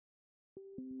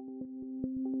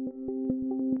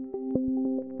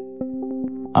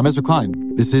I'm Ezra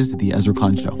Klein. This is The Ezra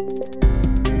Klein Show.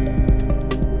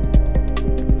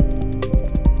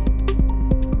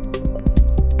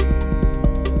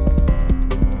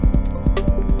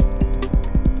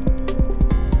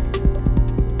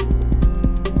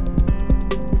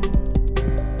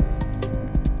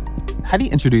 How do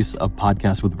you introduce a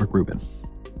podcast with Rick Rubin?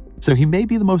 So he may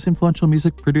be the most influential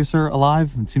music producer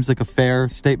alive. It seems like a fair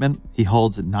statement. He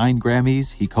holds 9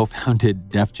 Grammys. He co-founded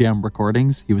Def Jam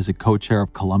Recordings. He was a co-chair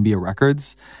of Columbia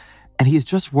Records. And he has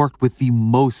just worked with the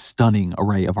most stunning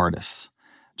array of artists.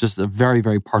 Just a very,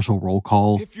 very partial roll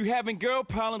call.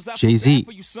 Jay-Z,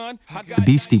 the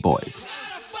Beastie Boys,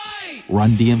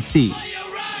 Run-DMC,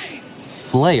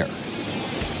 Slayer,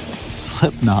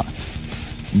 Slipknot,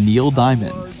 Neil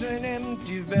Diamond,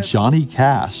 Johnny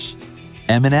Cash,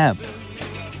 Eminem,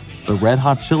 the Red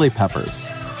Hot Chili Peppers,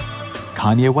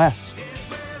 Kanye West,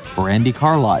 Brandi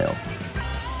Carlile,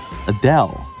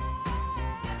 Adele.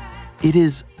 It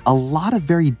is a lot of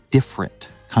very different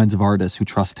kinds of artists who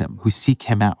trust him, who seek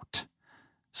him out.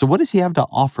 So what does he have to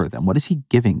offer them? What is he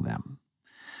giving them?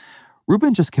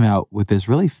 Rubin just came out with this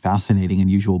really fascinating,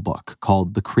 unusual book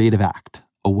called The Creative Act,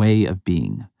 A Way of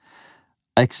Being.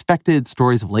 I expected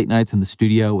stories of late nights in the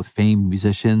studio with famed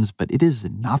musicians, but it is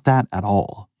not that at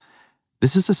all.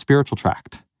 This is a spiritual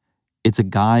tract. It's a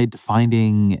guide to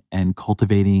finding and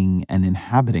cultivating and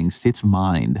inhabiting states of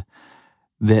mind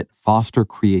that foster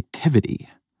creativity,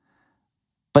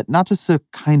 but not just a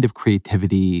kind of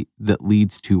creativity that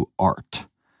leads to art.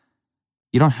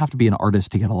 You don't have to be an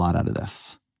artist to get a lot out of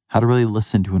this. How to really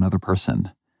listen to another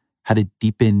person, how to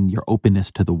deepen your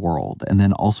openness to the world, and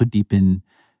then also deepen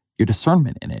your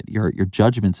discernment in it, your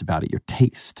judgments about it, your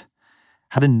taste.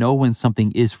 How to know when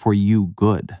something is for you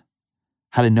good.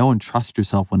 How to know and trust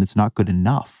yourself when it's not good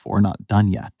enough or not done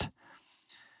yet.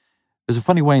 There's a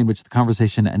funny way in which the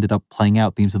conversation ended up playing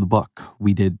out themes of the book.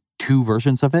 We did 2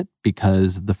 versions of it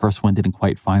because the first one didn't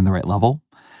quite find the right level.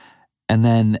 And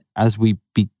then as we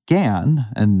began,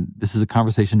 and this is a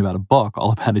conversation about a book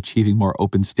all about achieving more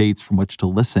open states from which to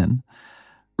listen,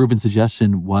 Rubin's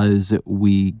suggestion was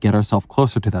we get ourselves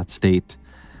closer to that state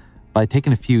by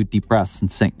taking a few deep breaths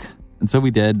and sync. And so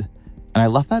we did. And I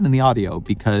left that in the audio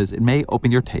because it may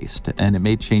open your taste and it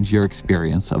may change your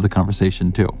experience of the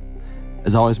conversation too.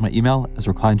 As always, my email,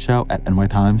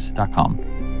 EzraKleinShow@nytimes.com.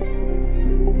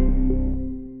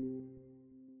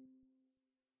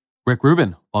 Rick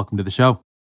Rubin, welcome to the show.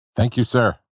 Thank you,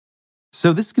 sir.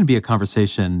 So this is going to be a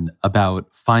conversation about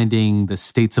finding the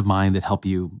states of mind that help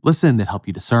you listen, that help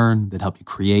you discern, that help you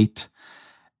create.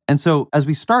 And so as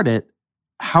we start it,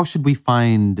 how should we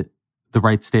find the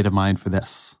right state of mind for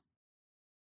this?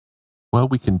 Well,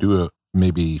 we can do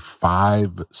maybe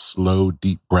 5 slow,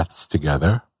 deep breaths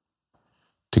together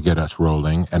to get us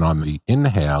rolling. And on the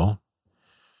inhale,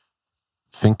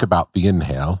 think about the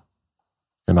inhale.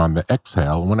 And on the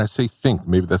exhale, and when I say think,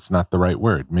 maybe that's not the right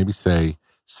word. Maybe say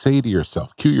to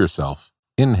yourself, cue yourself,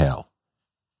 inhale.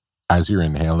 As you're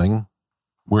inhaling,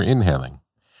 we're inhaling.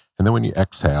 And then when you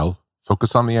exhale,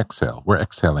 focus on the exhale. We're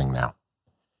exhaling now.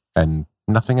 And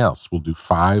nothing else. We'll do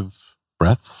 5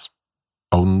 breaths,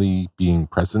 only being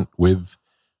present with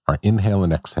our inhale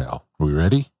and exhale. Are we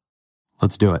ready?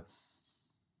 Let's do it.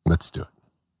 Let's do it.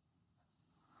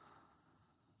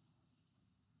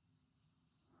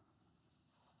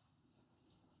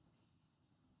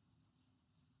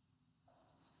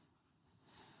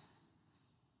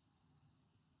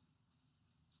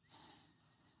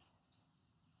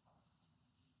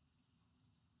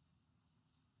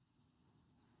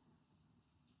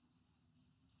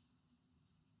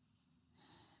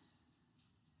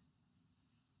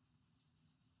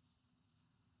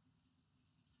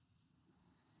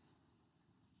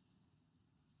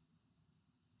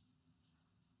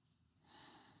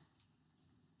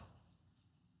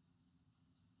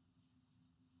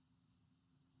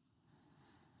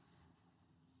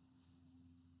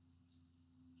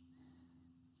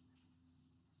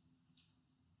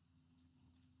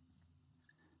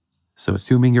 So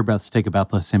assuming your breaths take about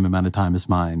the same amount of time as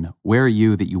mine, where are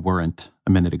you that you weren't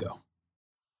a minute ago?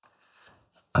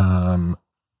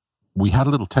 We had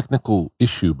a little technical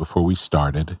issue before we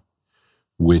started,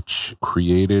 which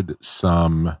created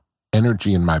some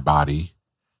energy in my body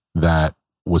that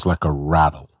was like a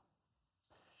rattle.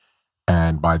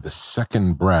 And by the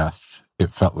second breath, it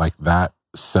felt like that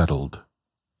settled.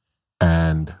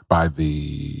 And by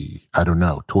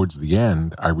towards the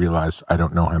end, I realized I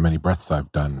don't know how many breaths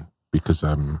I've done because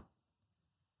I'm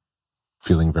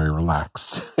feeling very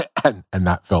relaxed. and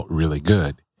that felt really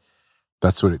good.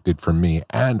 That's what it did for me.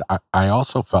 And I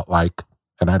also felt like,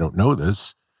 and I don't know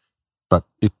this, but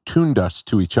it tuned us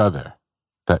to each other.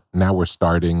 that now we're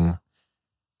starting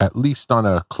at least on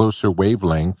a closer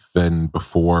wavelength than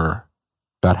before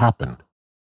that happened.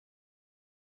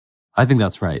 I think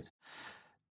that's right.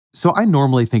 So I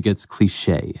normally think it's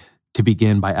cliche to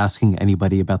begin by asking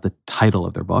anybody about the title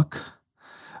of their book.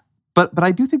 But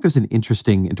I do think there's an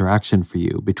interesting interaction for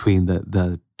you between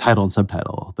the title and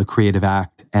subtitle, the creative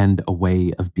act and a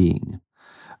way of being.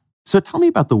 So tell me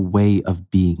about the way of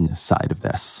being side of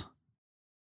this.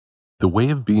 The way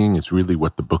of being is really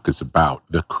what the book is about.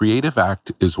 The creative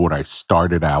act is what I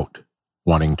started out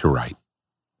wanting to write.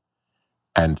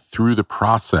 And through the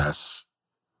process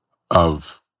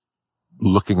of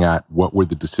looking at what were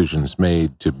the decisions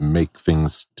made to make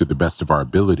things to the best of our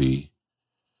ability,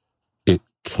 it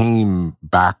came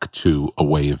back to a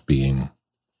way of being.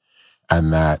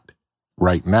 And that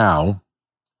right now,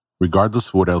 regardless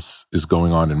of what else is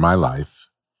going on in my life,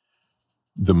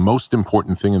 the most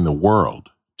important thing in the world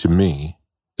to me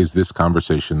is this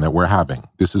conversation that we're having.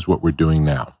 This is what we're doing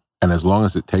now. And as long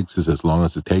as it takes is as long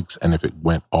as it takes. And if it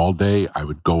went all day, I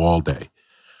would go all day.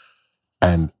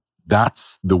 And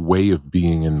that's the way of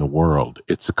being in the world.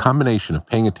 It's a combination of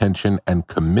paying attention and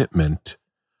commitment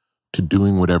to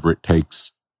doing whatever it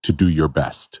takes to do your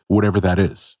best, whatever that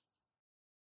is.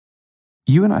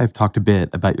 You and I have talked a bit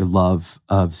about your love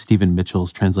of Stephen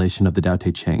Mitchell's translation of the Tao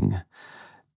Te Ching.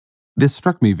 This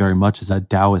struck me very much as a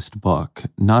Taoist book,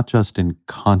 not just in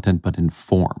content, but in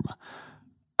form.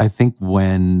 I think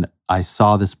when I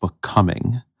saw this book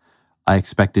coming, I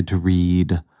expected to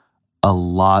read a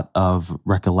lot of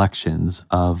recollections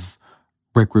of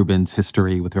Rick Rubin's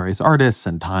history with various artists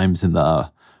and times in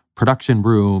the production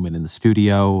room and in the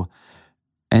studio.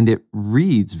 And it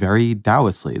reads very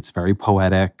Taoistly. It's very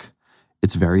poetic.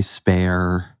 It's very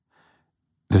spare.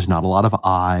 There's not a lot of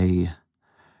I.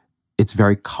 It's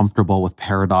very comfortable with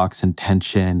paradox and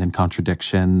tension and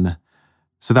contradiction.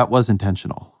 So that was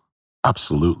intentional.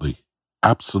 Absolutely.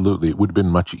 Absolutely. It would have been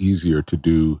much easier to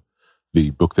do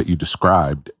the book that you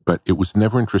described, but it was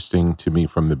never interesting to me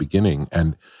from the beginning.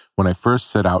 And when I first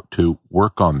set out to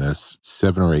work on this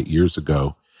 7 or 8 years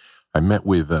ago, I met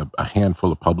with a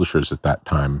handful of publishers at that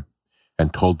time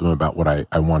and told them about what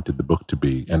I wanted the book to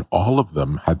be. And all of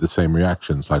them had the same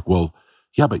reactions, like, well,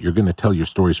 yeah, but you're going to tell your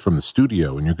stories from the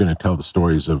studio and you're going to tell the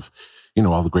stories of,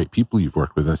 all the great people you've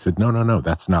worked with. I said, no,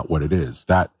 that's not what it is.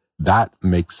 That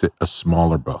makes it a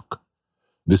smaller book.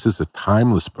 This is a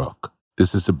timeless book.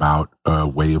 This is about a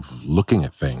way of looking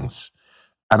at things.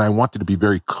 And I wanted to be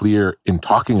very clear in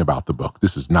talking about the book.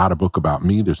 This is not a book about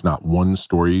me. There's not one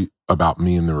story about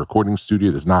me in the recording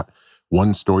studio. There's not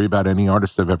one story about any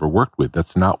artist I've ever worked with.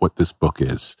 That's not what this book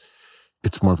is.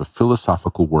 It's more of a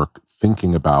philosophical work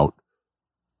thinking about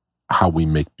how we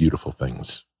make beautiful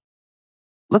things.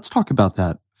 Let's talk about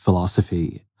that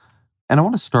philosophy. And I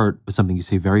want to start with something you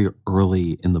say very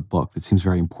early in the book that seems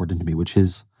very important to me, which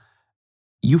is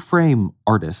you frame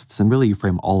artists, and really you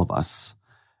frame all of us,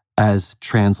 as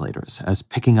translators, as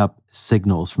picking up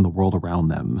signals from the world around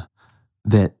them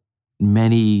that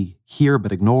many hear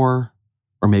but ignore,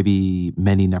 or maybe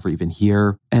many never even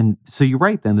hear. And so you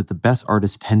write then that the best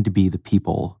artists tend to be the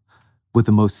people with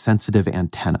the most sensitive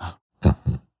antenna.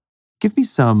 Mm-hmm. Give me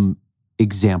some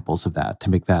examples of that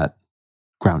to make that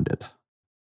grounded.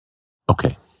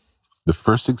 Okay. The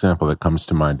first example that comes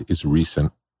to mind is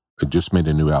recent. I just made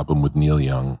a new album with Neil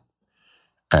Young,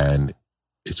 and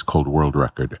it's called World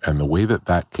Record. And the way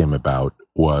that came about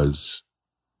was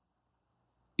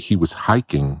he was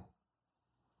hiking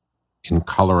in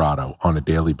Colorado on a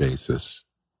daily basis,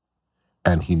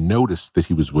 and he noticed that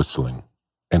he was whistling.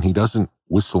 And he doesn't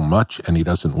whistle much, and he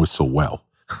doesn't whistle well,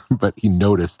 but he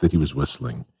noticed that he was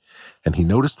whistling. And he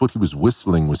noticed what he was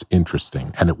whistling was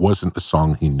interesting, and it wasn't a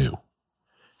song he knew.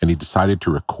 And he decided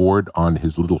to record on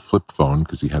his little flip phone,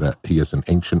 because he has an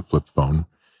ancient flip phone,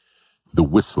 the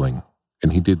whistling.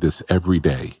 And he did this every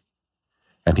day.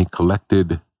 And he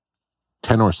collected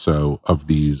 10 or so of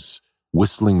these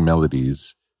whistling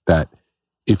melodies that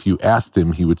if you asked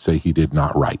him, he would say he did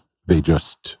not write.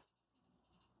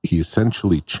 He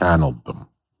essentially channeled them.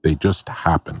 They just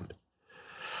happened.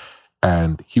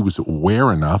 And he was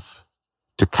aware enough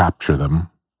to capture them,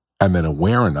 and then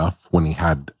aware enough when he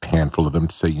had a handful of them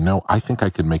to say, I think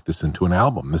I could make this into an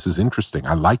album. This is interesting.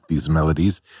 I like these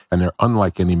melodies, and they're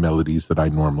unlike any melodies that I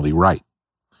normally write.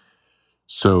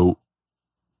 So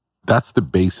that's the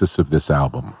basis of this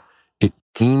album. It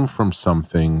came from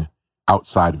something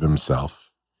outside of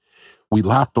himself. We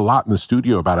laughed a lot in the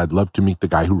studio about, I'd love to meet the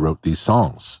guy who wrote these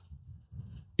songs.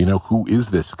 Who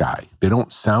is this guy? They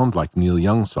don't sound like Neil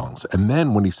Young songs. And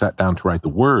then when he sat down to write the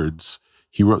words,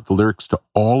 he wrote the lyrics to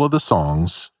all of the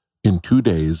songs in 2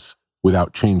 days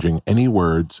without changing any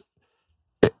words.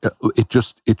 It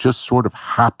just sort of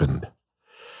happened.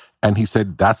 And he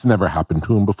said that's never happened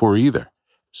to him before either.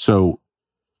 So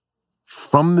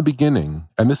from the beginning,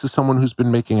 and this is someone who's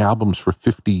been making albums for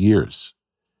 50 years,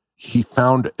 he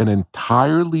found an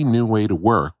entirely new way to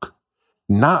work,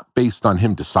 not based on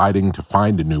him deciding to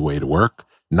find a new way to work,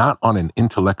 not on an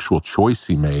intellectual choice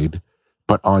he made,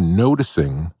 but on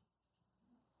noticing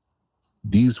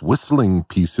these whistling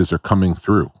pieces are coming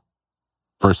through.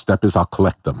 First step is I'll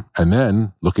collect them. And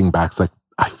then looking back, it's like,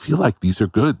 I feel like these are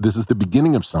good. This is the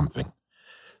beginning of something.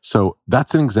 So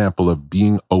that's an example of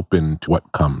being open to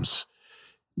what comes.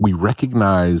 We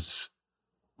recognize,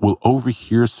 we'll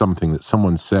overhear something that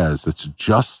someone says that's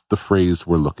just the phrase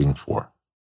we're looking for.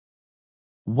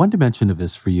 One dimension of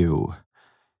this for you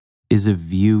is a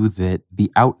view that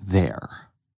the out there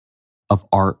of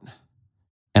art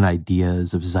and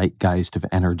ideas, of zeitgeist, of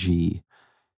energy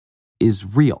is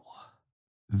real.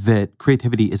 That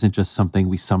creativity isn't just something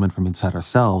we summon from inside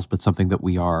ourselves, but something that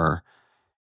we are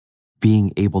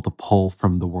being able to pull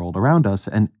from the world around us.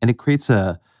 And it creates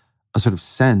a sort of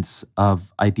sense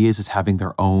of ideas as having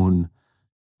their own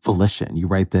volition. You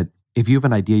write that if you have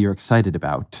an idea you're excited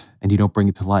about and you don't bring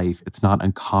it to life, it's not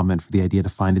uncommon for the idea to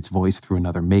find its voice through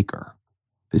another maker.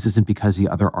 This isn't because the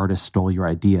other artist stole your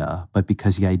idea, but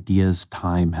because the idea's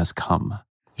time has come.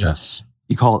 Yes.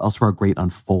 You call it elsewhere a great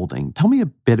unfolding. Tell me a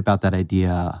bit about that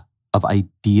idea of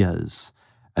ideas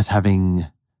as having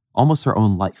almost their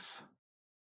own life.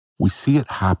 We see it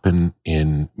happen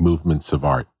in movements of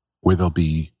art where there'll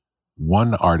be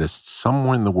one artist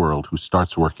somewhere in the world who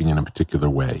starts working in a particular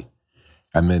way.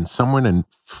 And then someone in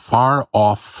far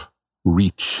off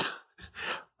reach,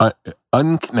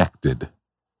 unconnected,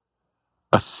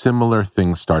 a similar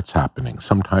thing starts happening.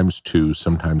 Sometimes 2,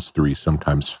 sometimes 3,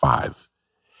 sometimes 5.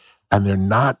 And they're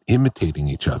not imitating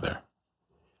each other.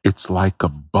 It's like a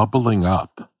bubbling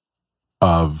up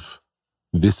of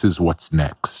this is what's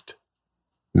next.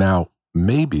 Now,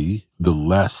 maybe the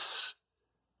less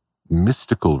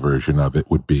mystical version of it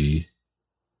would be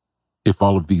if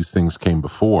all of these things came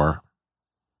before,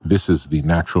 this is the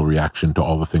natural reaction to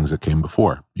all the things that came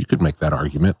before. You could make that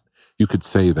argument. You could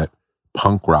say that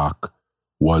punk rock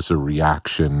was a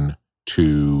reaction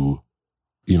to,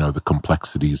 the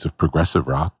complexities of progressive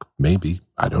rock. Maybe,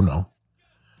 I don't know.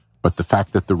 But the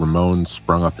fact that the Ramones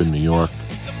sprung up in New York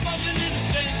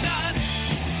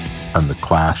and the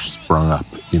Clash sprung up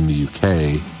in the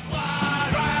UK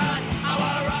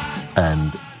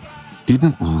and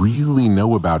didn't really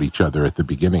know about each other at the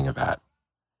beginning of that.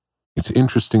 It's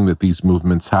interesting that these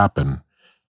movements happen,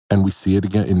 and we see it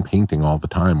again in painting all the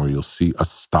time, where you'll see a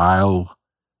style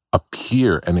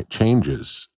appear and it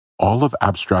changes. All of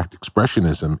abstract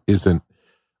expressionism isn't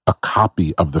a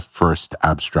copy of the first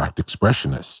abstract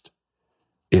expressionist.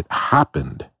 It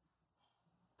happened.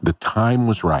 The time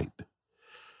was right.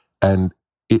 And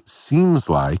it seems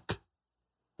like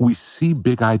we see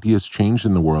big ideas change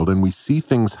in the world, and we see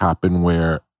things happen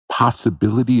where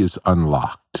possibility is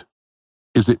unlocked.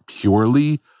 Is it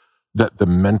purely that the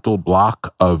mental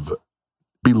block of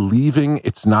believing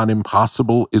it's not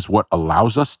impossible is what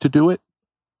allows us to do it?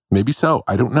 Maybe so.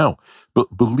 I don't know.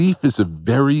 But belief is a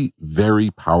very,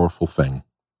 very powerful thing.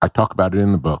 I talk about it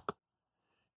in the book.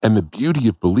 And the beauty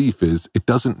of belief is it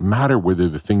doesn't matter whether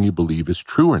the thing you believe is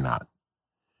true or not.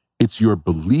 It's your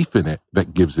belief in it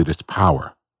that gives it its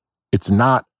power. It's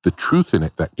not the truth in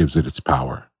it that gives it its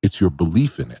power. It's your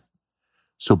belief in it.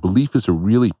 So belief is a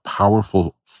really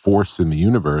powerful force in the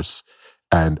universe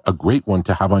and a great one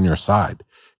to have on your side.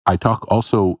 I talk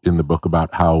also in the book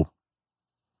about how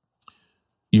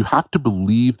you have to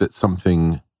believe that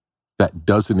something that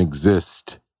doesn't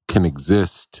exist can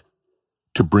exist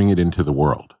to bring it into the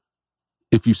world.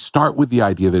 If you start with the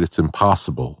idea that it's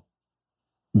impossible,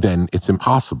 then it's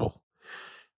impossible.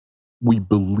 We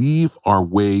believe our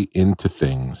way into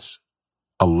things,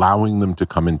 allowing them to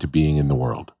come into being in the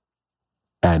world.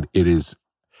 And it is,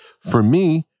 for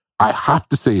me, I have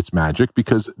to say it's magic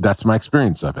because that's my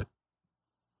experience of it.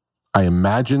 I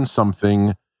imagine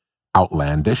something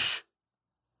outlandish,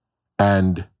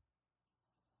 and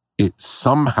it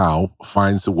somehow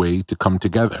finds a way to come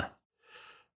together.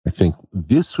 I think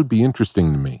this would be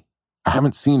interesting to me. I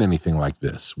haven't seen anything like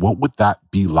this. What would that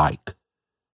be like?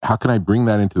 How can I bring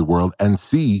that into the world and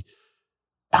see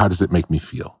how does it make me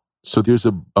feel? So there's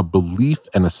a belief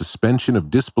and a suspension of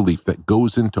disbelief that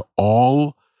goes into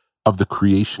all of the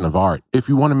creation of art. If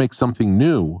you want to make something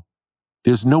new,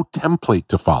 there's no template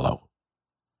to follow.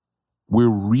 We're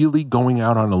really going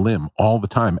out on a limb all the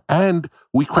time. And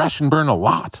we crash and burn a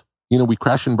lot. We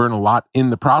crash and burn a lot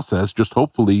in the process, just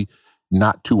hopefully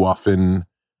not too often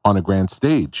on a grand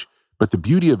stage. But the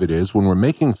beauty of it is when we're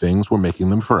making things, we're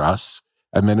making them for us.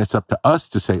 And then it's up to us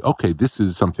to say, okay, this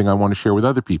is something I want to share with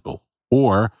other people.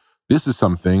 Or this is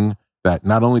something that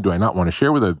not only do I not want to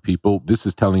share with other people, this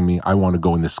is telling me I want to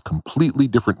go in this completely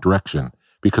different direction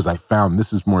because I found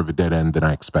this is more of a dead end than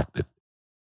I expected.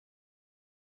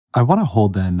 I want to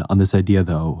hold then on this idea,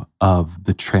 though, of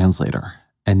the translator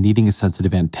and needing a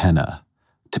sensitive antenna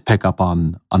to pick up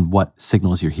on what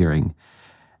signals you're hearing.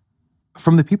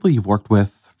 From the people you've worked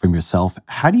with, from yourself,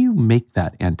 how do you make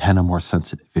that antenna more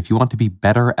sensitive if you want to be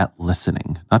better at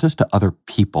listening, not just to other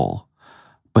people,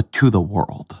 but to the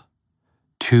world,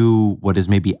 to what is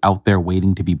maybe out there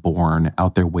waiting to be born,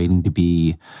 out there waiting to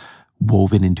be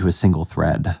woven into a single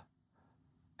thread?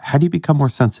 How do you become more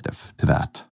sensitive to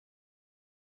that?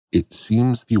 It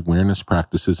seems the awareness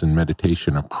practices and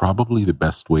meditation are probably the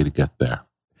best way to get there.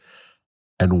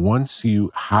 And once you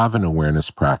have an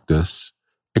awareness practice,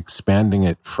 expanding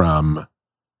it from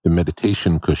the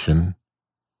meditation cushion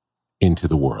into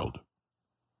the world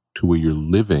to where you're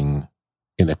living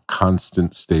in a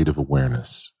constant state of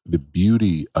awareness. The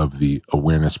beauty of the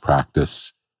awareness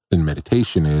practice in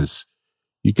meditation is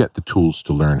you get the tools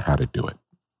to learn how to do it.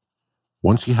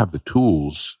 Once you have the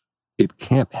tools, it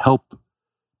can't help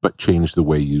but change the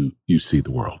way you see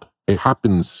the world. It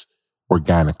happens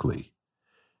organically.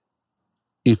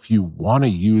 If you want to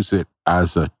use it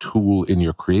as a tool in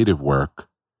your creative work,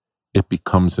 it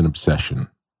becomes an obsession.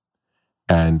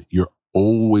 And you're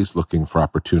always looking for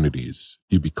opportunities.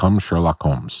 You become Sherlock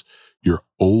Holmes. You're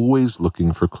always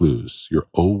looking for clues. You're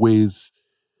always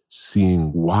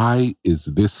seeing, why is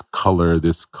this color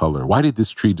this color? Why did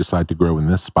this tree decide to grow in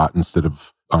this spot instead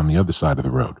of on the other side of the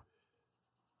road?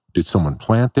 Did someone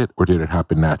plant it or did it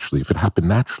happen naturally? If it happened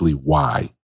naturally,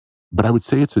 why? But I would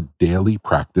say it's a daily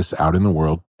practice out in the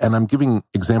world. And I'm giving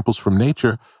examples from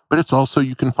nature, but it's also,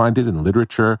 you can find it in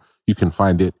literature. You can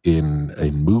find it in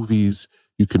movies.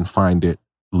 You can find it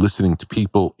listening to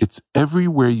people. It's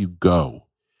everywhere you go.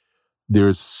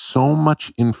 There's so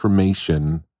much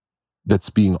information that's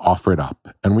being offered up.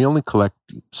 And we only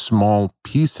collect small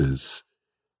pieces.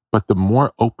 But the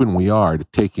more open we are to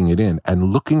taking it in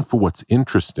and looking for what's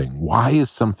interesting, why is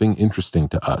something interesting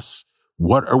to us?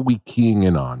 What are we keying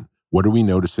in on? What are we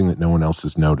noticing that no one else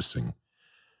is noticing?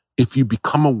 If you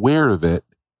become aware of it,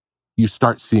 you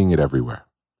start seeing it everywhere.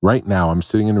 Right now, I'm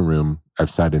sitting in a room I've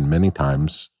sat in many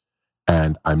times,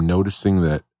 and I'm noticing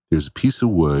that there's a piece of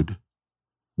wood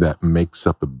that makes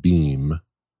up a beam,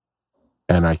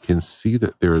 and I can see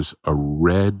that there's a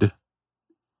red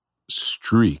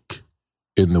streak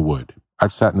in the wood.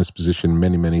 I've sat in this position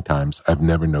many, many times. I've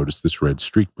never noticed this red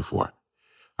streak before.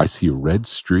 I see a red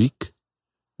streak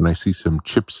and I see some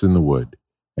chips in the wood.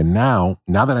 And now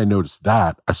that I notice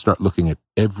that, I start looking at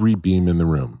every beam in the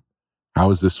room.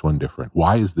 How is this one different?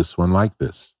 Why is this one like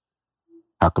this?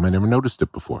 How come I never noticed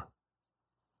it before?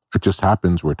 It just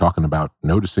happens. We're talking about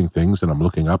noticing things and I'm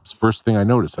looking up. First thing I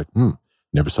notice, like,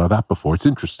 never saw that before. It's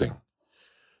interesting.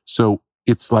 So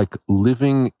it's like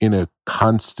living in a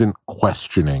constant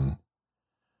questioning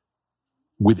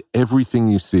with everything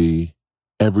you see,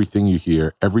 everything you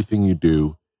hear, everything you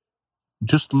do,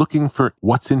 just looking for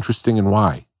what's interesting and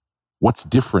why, what's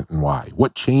different and why,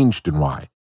 what changed and why.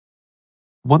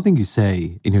 One thing you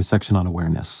say in your section on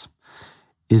awareness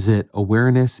is that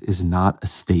awareness is not a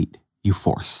state you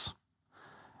force.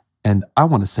 And I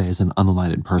want to say, as an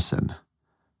unenlightened person,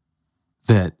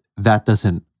 that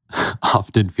doesn't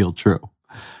often feel true.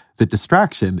 That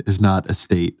distraction is not a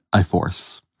state I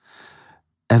force.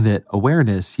 And that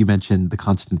awareness, you mentioned the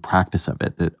constant practice of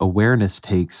it, that awareness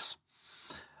takes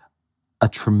a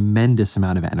tremendous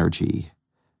amount of energy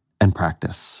and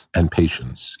practice. And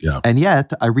patience, yeah. And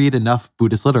yet, I read enough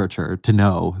Buddhist literature to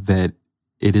know that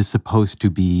it is supposed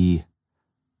to be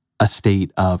a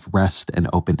state of rest and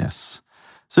openness.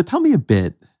 So tell me a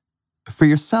bit, for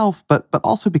yourself, but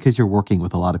also because you're working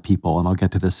with a lot of people, and I'll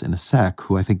get to this in a sec,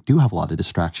 who I think do have a lot of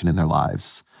distraction in their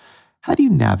lives. How do you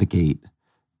navigate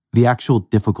the actual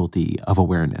difficulty of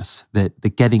awareness,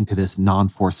 that getting to this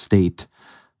non-forced state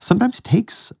sometimes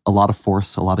takes a lot of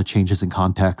force, a lot of changes in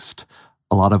context,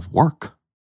 a lot of work?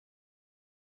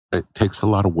 It takes a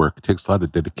lot of work, it takes a lot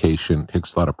of dedication, it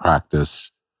takes a lot of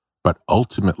practice. But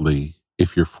ultimately,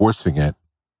 if you're forcing it,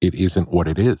 it isn't what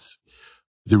it is.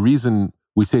 The reason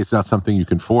we say it's not something you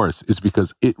can force is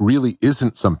because it really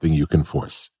isn't something you can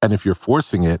force. And if you're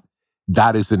forcing it,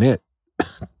 that isn't it.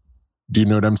 Do you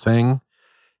know what I'm saying?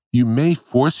 You may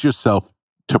force yourself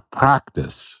to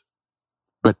practice,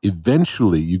 but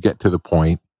eventually you get to the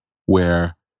point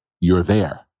where you're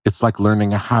there. It's like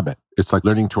learning a habit. It's like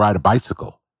learning to ride a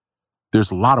bicycle.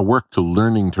 There's a lot of work to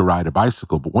learning to ride a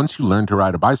bicycle, but once you learn to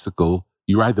ride a bicycle,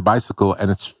 you ride the bicycle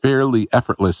and it's fairly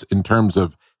effortless in terms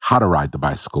of how to ride the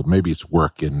bicycle. Maybe it's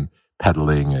work in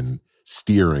pedaling and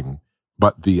steering,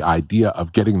 but the idea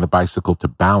of getting the bicycle to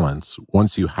balance,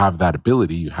 once you have that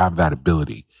ability, you have that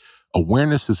ability.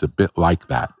 Awareness is a bit like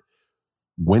that.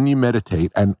 When you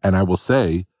meditate, and I will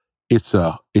say, it's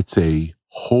a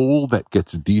hole that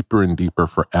gets deeper and deeper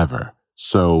forever.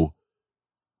 So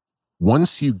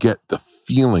once you get the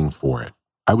feeling for it,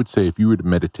 I would say if you were to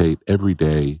meditate every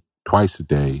day, twice a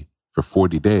day for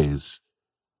 40 days,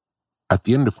 at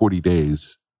the end of 40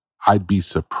 days, I'd be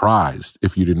surprised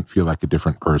if you didn't feel like a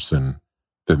different person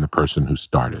than the person who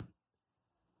started.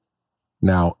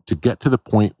 Now, to get to the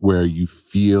point where you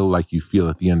feel like you feel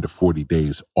at the end of 40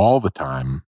 days all the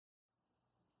time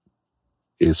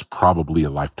is probably a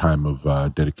lifetime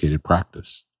of dedicated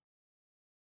practice.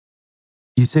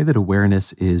 You say that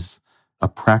awareness is a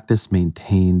practice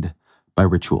maintained by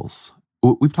rituals.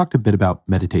 We've talked a bit about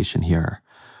meditation here,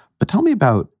 but tell me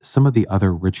about some of the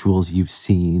other rituals you've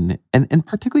seen, and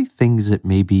particularly things that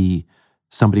maybe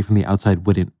somebody from the outside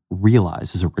wouldn't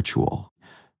realize as a ritual.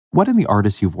 What in the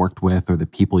artists you've worked with or the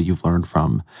people you've learned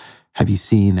from have you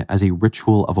seen as a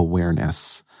ritual of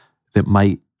awareness that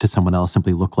might, to someone else,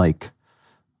 simply look like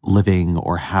living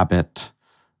or habit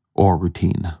or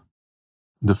routine?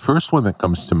 The first one that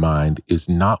comes to mind is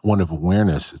not one of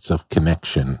awareness, it's of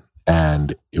connection.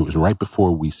 And it was right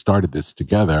before we started this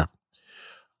together.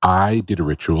 I did a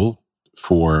ritual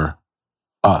for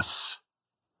us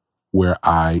where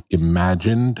I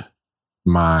imagined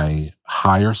my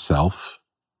higher self.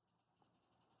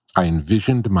 I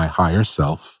envisioned my higher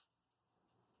self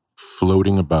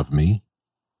floating above me.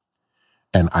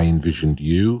 And I envisioned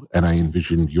you, and I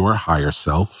envisioned your higher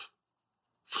self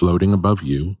floating above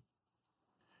you.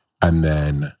 And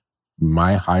then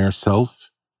my higher self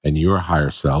and your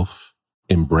higher self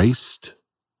embraced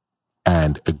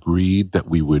and agreed that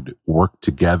we would work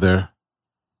together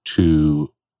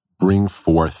to bring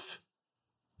forth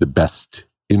the best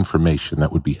information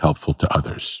that would be helpful to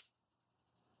others.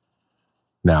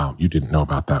 Now, you didn't know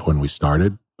about that when we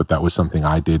started, but that was something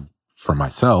I did for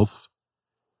myself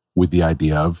with the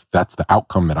idea of that's the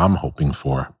outcome that I'm hoping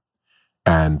for.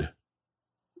 And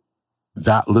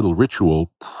that little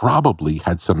ritual probably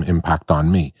had some impact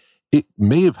on me. It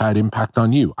may have had impact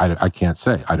on you. I can't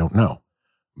say. I don't know.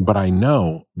 But I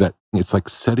know that it's like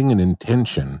setting an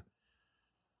intention.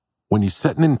 When you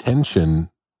set an intention,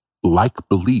 like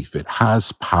belief, it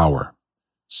has power.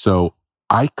 So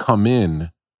I come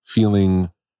into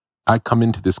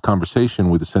this conversation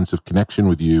with a sense of connection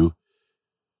with you,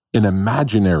 an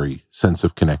imaginary sense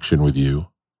of connection with you,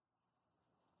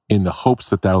 in the hopes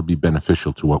that that'll be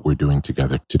beneficial to what we're doing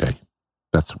together today.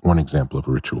 That's one example of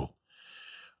a ritual.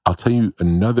 I'll tell you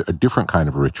a different kind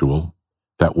of a ritual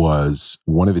that was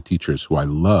one of the teachers who I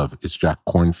love is Jack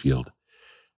Kornfield,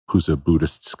 who's a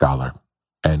Buddhist scholar.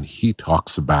 And he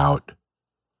talks about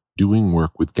doing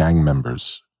work with gang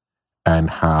members and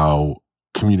how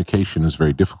communication is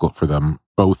very difficult for them,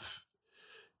 both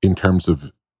in terms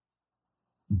of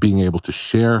being able to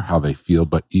share how they feel,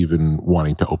 but even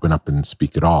wanting to open up and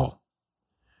speak at all.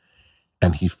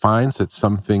 And he finds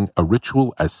that a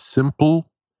ritual as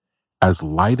simple as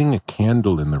lighting a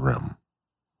candle in the room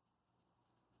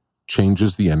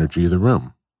changes the energy of the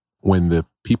room. When the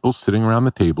people sitting around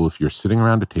the table, if you're sitting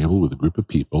around a table with a group of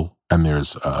people and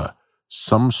there's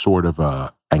some sort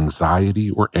of anxiety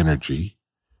or energy,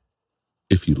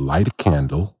 if you light a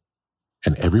candle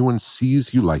and everyone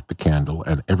sees you light the candle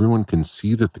and everyone can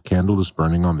see that the candle is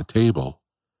burning on the table,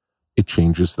 it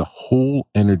changes the whole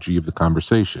energy of the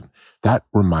conversation. That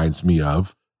reminds me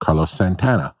of Carlos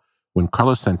Santana. When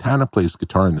Carlos Santana plays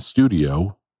guitar in the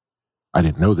studio, I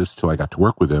didn't know this till I got to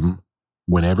work with him.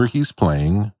 Whenever he's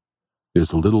playing,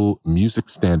 there's a little music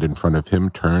stand in front of him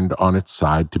turned on its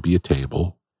side to be a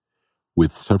table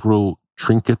with several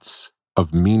trinkets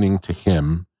of meaning to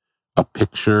him, a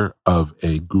picture of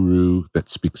a guru that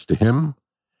speaks to him,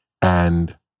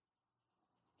 and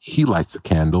he lights a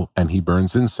candle and he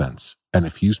burns incense. And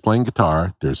if he's playing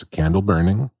guitar, there's a candle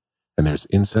burning and there's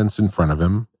incense in front of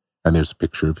him and there's a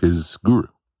picture of his guru.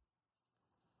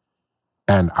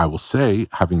 And I will say,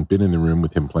 having been in the room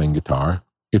with him playing guitar,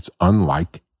 it's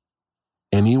unlike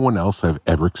anyone else I've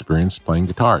ever experienced playing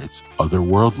guitar. It's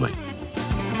otherworldly.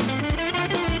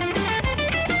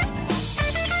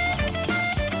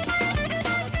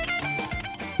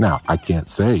 Now, I can't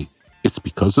say it's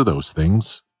because of those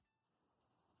things,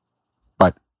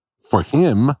 but for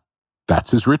him,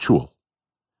 that's his ritual.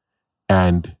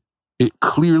 And it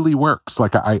clearly works.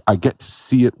 Like I get to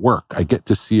see it work. I get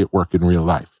to see it work in real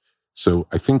life. So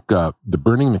I think the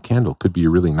burning the candle could be a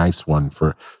really nice one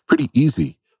pretty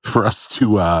easy for us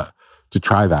to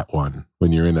try that one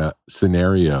when you're in a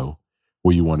scenario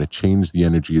where you want to change the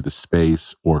energy of the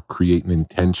space or create an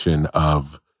intention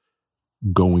of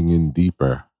going in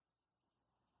deeper.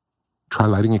 Try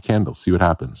lighting a candle, see what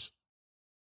happens.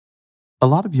 A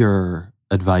lot of your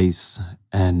advice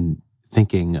and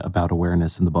thinking about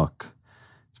awareness in the book,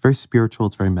 it's very spiritual,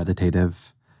 it's very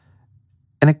meditative.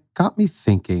 And it got me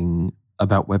thinking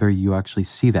about whether you actually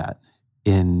see that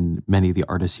in many of the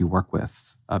artists you work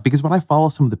with. Because when I follow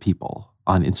some of the people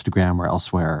on Instagram or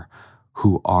elsewhere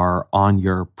who are on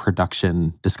your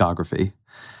production discography,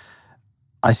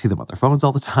 I see them on their phones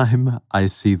all the time. I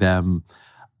see them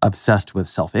obsessed with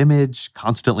self-image,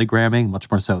 constantly gramming, much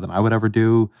more so than I would ever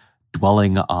do,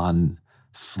 dwelling on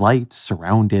slight,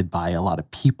 surrounded by a lot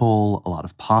of people, a lot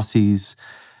of posses.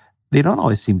 They don't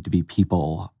always seem to be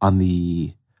people on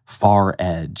the far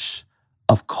edge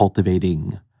of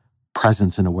cultivating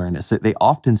presence and awareness. They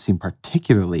often seem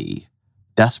particularly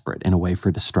desperate in a way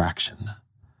for distraction.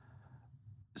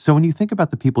 So when you think about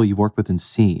the people you've worked with and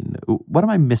seen, what am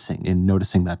I missing in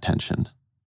noticing that tension?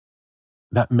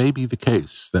 That may be the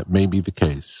case. That may be the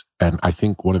case. And I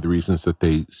think one of the reasons that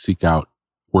they seek out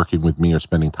working with me or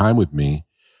spending time with me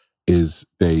is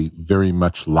they very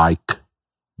much like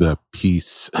the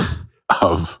piece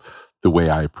of the way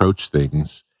I approach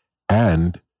things.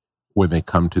 And when they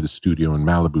come to the studio in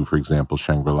Malibu, for example,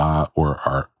 Shangri-La, or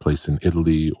our place in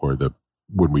Italy, or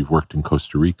when we've worked in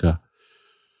Costa Rica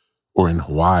or in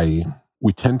Hawaii,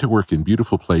 we tend to work in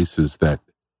beautiful places that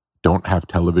don't have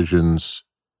televisions,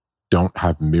 don't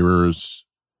have mirrors.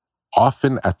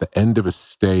 Often at the end of a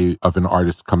stay of an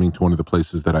artist coming to one of the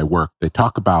places that I work, they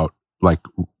talk about like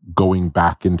going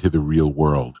back into the real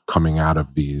world, coming out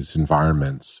of these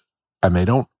environments. And they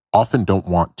often don't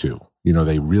want to. You know,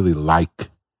 they really like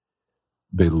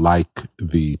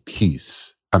the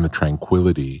peace and the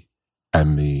tranquility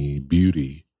and the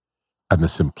beauty and the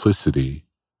simplicity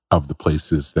of the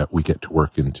places that we get to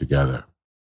work in together.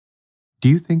 Do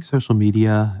you think social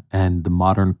media and the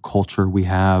modern culture we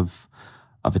have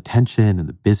of attention and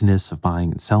the business of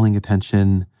buying and selling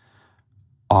attention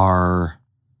are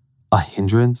a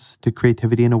hindrance to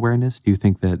creativity and awareness? Do you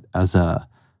think that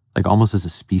almost as a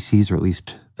species, or at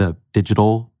least the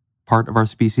digital part of our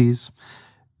species,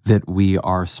 that we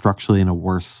are structurally in a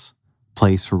worse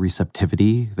place for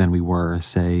receptivity than we were,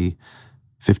 say,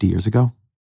 50 years ago?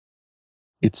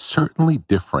 It's certainly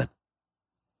different.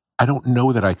 I don't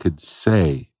know that I could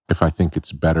say if I think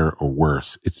it's better or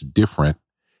worse. It's different.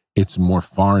 It's more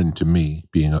foreign to me,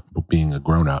 being a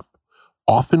grown-up.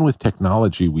 Often with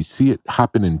technology, we see it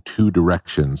happen in two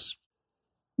directions.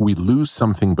 We lose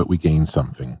something, but we gain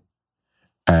something.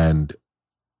 And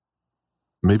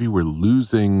maybe we're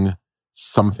losing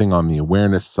something on the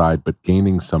awareness side, but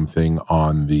gaining something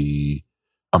on the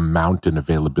amount and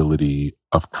availability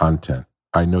of content.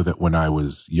 I know that when I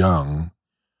was young,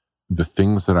 the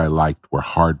things that I liked were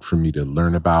hard for me to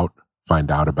learn about,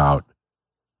 find out about,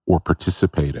 or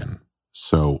participate in.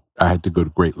 So I had to go to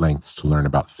great lengths to learn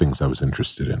about things I was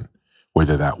interested in,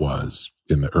 whether that was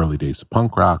in the early days of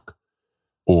punk rock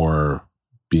or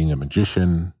being a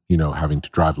magician, you know, having to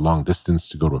drive long distance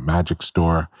to go to a magic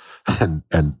store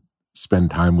and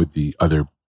spend time with the other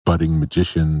budding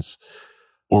magicians,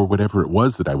 or whatever it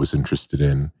was that I was interested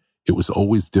in. It was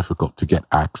always difficult to get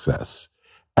access.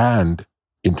 And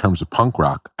in terms of punk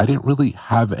rock, I didn't really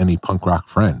have any punk rock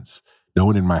friends. No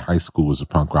one in my high school was a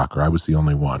punk rocker. I was the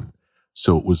only one.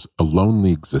 So it was a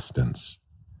lonely existence.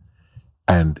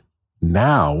 And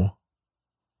now,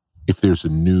 if there's a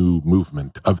new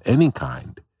movement of any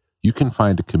kind, you can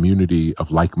find a community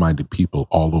of like-minded people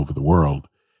all over the world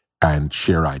and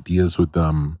share ideas with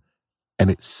them. And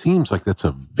it seems like that's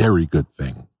a very good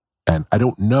thing. And I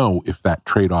don't know if that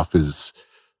trade-off is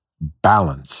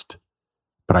balanced,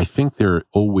 but I think there are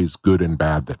always good and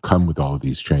bad that come with all of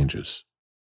these changes.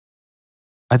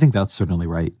 I think that's certainly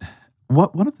right.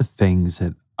 One of the things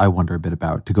that I wonder a bit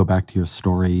about, to go back to your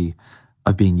story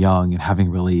of being young and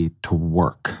having really to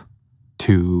work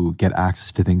to get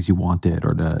access to things you wanted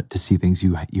or to see things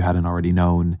you hadn't already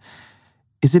known,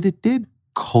 is that it did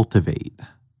cultivate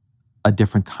a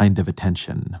different kind of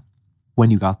attention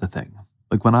when you got the thing.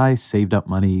 Like when I saved up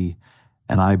money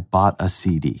and I bought a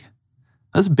CD,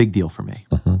 that's a big deal for me.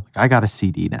 Mm-hmm. Like I got a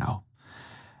CD now.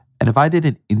 And if I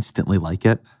didn't instantly like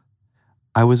it,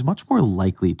 I was much more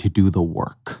likely to do the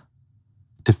work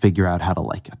to figure out how to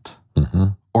like it, mm-hmm.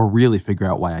 or really figure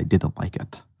out why I didn't like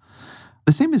it.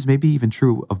 The same is maybe even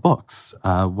true of books.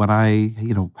 When I,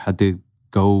 had to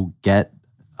go get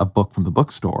a book from the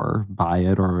bookstore, buy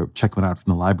it, or check one out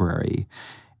from the library,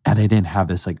 and I didn't have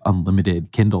this like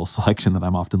unlimited Kindle selection that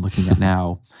I'm often looking at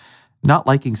now, not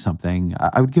liking something,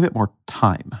 I would give it more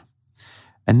time.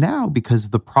 And now, because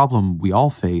the problem we all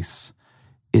face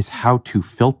is how to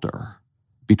filter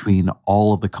between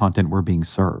all of the content we're being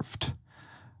served,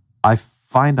 I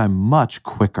find I'm much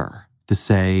quicker to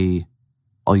say,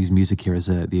 I'll use music here as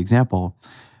the example,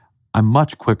 I'm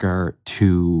much quicker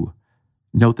to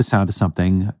note the sound of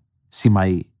something, see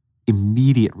my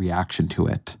immediate reaction to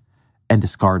it, and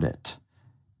discard it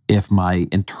if my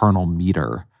internal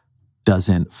meter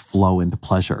doesn't flow into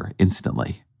pleasure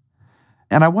instantly.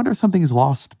 And I wonder if something is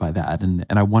lost by that. And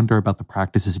I wonder about the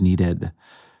practices needed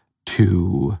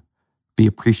to be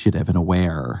appreciative and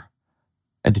aware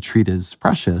and to treat as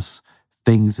precious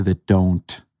things that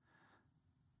don't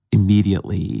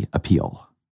immediately appeal.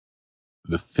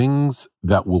 The things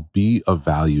that will be of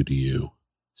value to you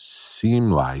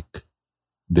seem like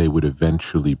they would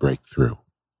eventually break through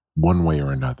one way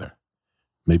or another.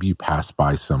 Maybe you pass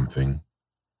by something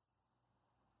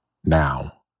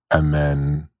now, and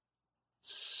then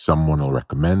someone will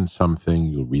recommend something,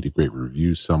 you'll read a great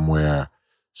review somewhere,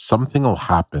 something will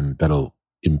happen that'll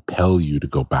impel you to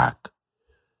go back.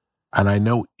 And I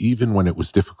know even when it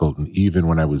was difficult and even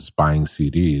when I was buying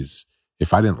CDs,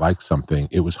 if I didn't like something,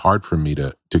 it was hard for me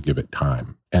to give it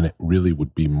time. And it really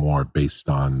would be more based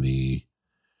on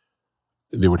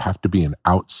there would have to be an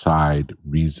outside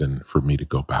reason for me to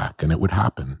go back. And it would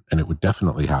happen. And it would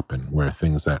definitely happen where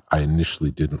things that I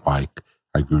initially didn't like,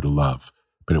 I grew to love.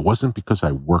 But it wasn't because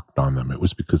I worked on them. It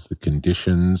was because the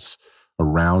conditions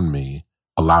around me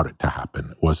allowed it to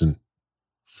happen. It wasn't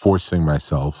forcing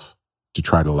myself to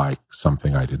try to like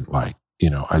something I didn't like. You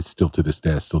know, I still, to this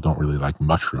day, I still don't really like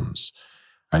mushrooms.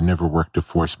 I never worked to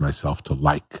force myself to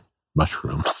like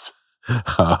mushrooms.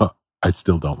 I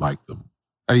still don't like them.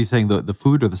 Are you saying the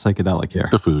food or the psychedelic here?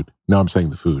 The food. No, I'm saying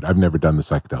the food. I've never done the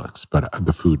psychedelics, but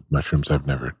the food, mushrooms, I've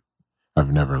never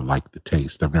liked the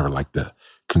taste. I've never liked the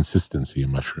consistency of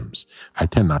mushrooms. I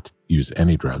tend not to use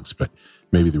any drugs, but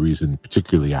maybe the reason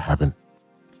particularly I haven't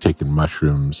taken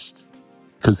mushrooms,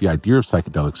 because the idea of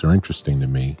psychedelics are interesting to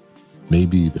me.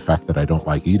 Maybe the fact that I don't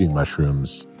like eating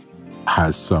mushrooms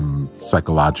has some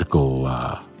psychological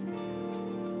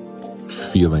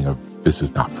feeling of this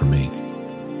is not for me.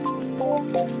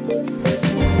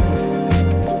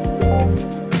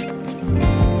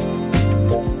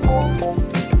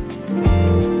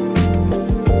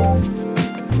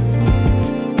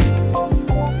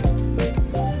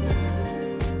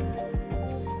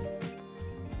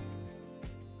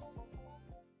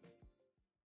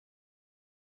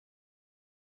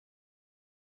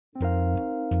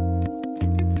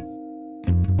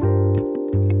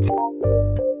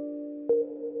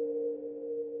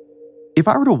 If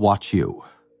I were to watch you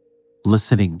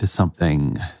listening to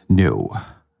something new,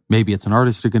 maybe it's an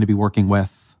artist you're going to be working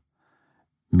with,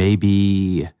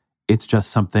 maybe it's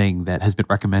just something that has been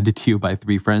recommended to you by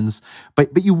 3 friends, but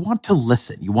you want to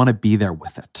listen, you want to be there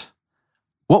with it.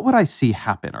 What would I see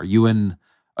happen? Are you in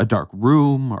a dark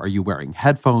room? Are you wearing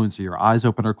headphones? Are your eyes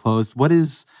open or closed? What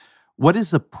is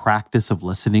a practice of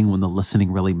listening when the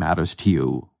listening really matters to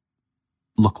you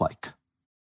look like?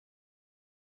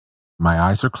 My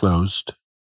eyes are closed.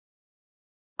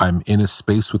 I'm in a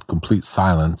space with complete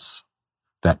silence.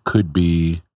 That could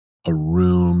be a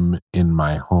room in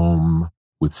my home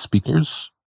with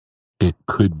speakers. It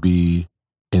could be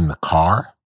in the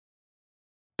car.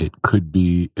 It could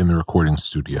be in the recording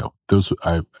studio. Those,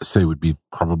 I say, would be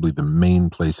probably the main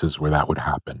places where that would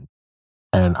happen.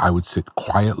 And I would sit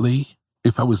quietly.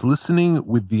 If I was listening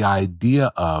with the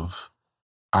idea of,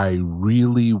 I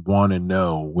really want to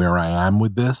know where I am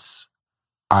with this,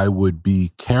 I would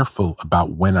be careful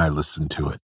about when I listen to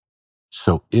it.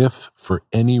 So if for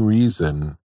any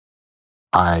reason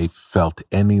I felt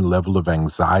any level of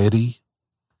anxiety,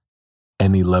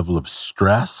 any level of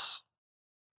stress,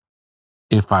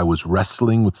 if I was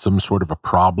wrestling with some sort of a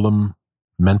problem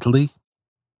mentally,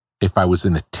 if I was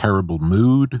in a terrible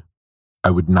mood, I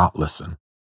would not listen.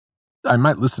 I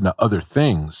might listen to other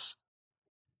things,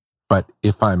 but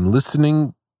if I'm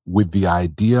listening with the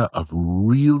idea of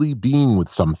really being with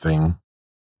something,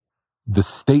 the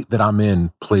state that I'm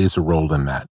in plays a role in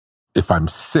that. If I'm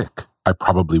sick, I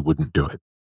probably wouldn't do it.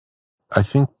 I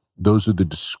think those are the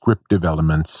descriptive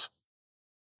elements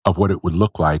of what it would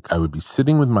look like. I would be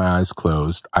sitting with my eyes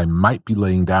closed. I might be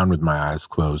laying down with my eyes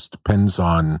closed. Depends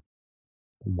on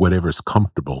whatever's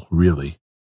comfortable, really.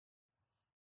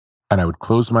 And I would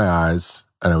close my eyes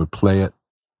and I would play it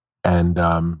and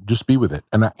just be with it.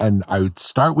 And I would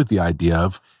start with the idea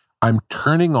of, I'm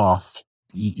turning off.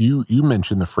 You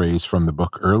mentioned the phrase from the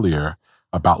book earlier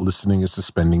about listening is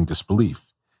suspending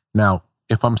disbelief. Now,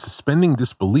 if I'm suspending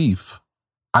disbelief,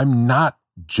 I'm not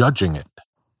judging it.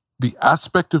 the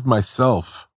aspect of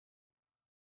myself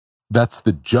that's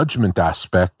the judgment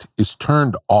aspect is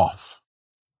turned off.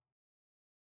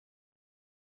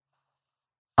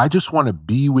 I just want to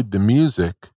be with the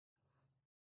music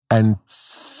and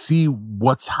see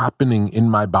what's happening in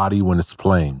my body when it's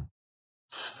playing.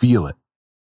 Feel it.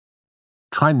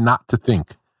 Try not to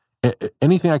think.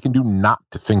 Anything I can do not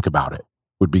to think about it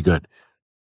would be good.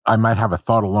 I might have a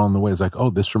thought along the way. It's like, oh,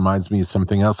 this reminds me of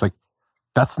something else. Like,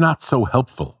 that's not so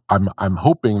helpful. I'm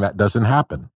hoping that doesn't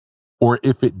happen. Or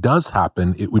if it does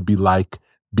happen, it would be like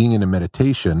being in a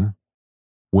meditation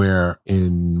where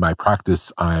in my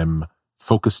practice, I'm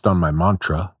focused on my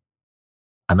mantra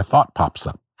and a thought pops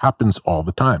up. Happens all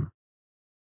the time.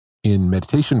 In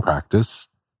meditation practice,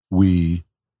 we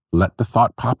let the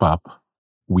thought pop up.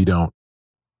 We don't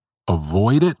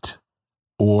avoid it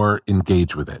or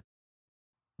engage with it.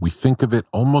 We think of it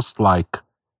almost like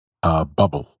a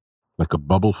bubble. Like a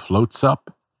bubble floats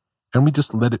up and we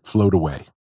just let it float away.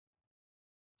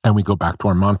 And we go back to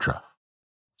our mantra.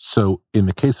 So in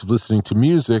the case of listening to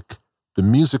music, the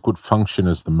music would function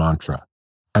as the mantra.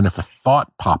 And if a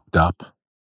thought popped up,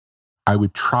 I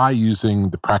would try using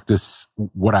the practice,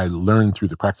 what I learned through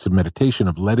the practice of meditation,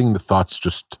 of letting the thoughts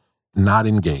just not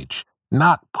engage,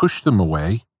 not push them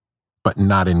away, but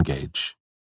not engage,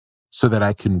 so that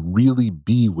I can really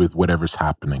be with whatever's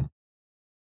happening.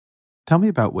 Tell me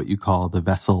about what you call the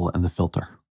vessel and the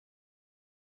filter.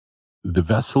 The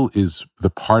vessel is the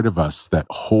part of us that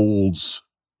holds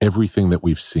everything that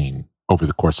we've seen over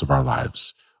the course of our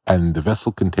lives. And the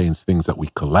vessel contains things that we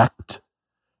collect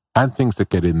and things that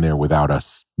get in there without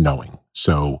us knowing.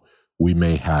 So we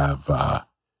may have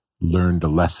learned a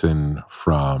lesson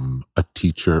from a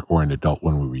teacher or an adult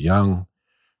when we were young,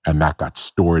 and that got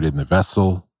stored in the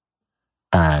vessel.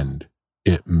 And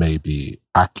it may be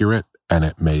accurate and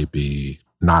it may be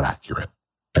not accurate.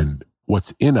 And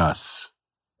what's in us,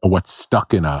 what's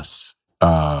stuck in us,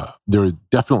 there are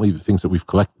definitely the things that we've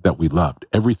collected that we loved.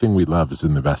 Everything we love is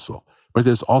in the vessel. But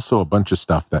there's also a bunch of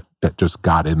stuff that just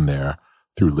got in there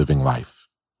through living life.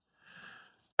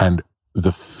 And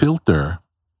the filter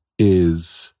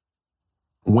is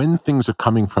when things are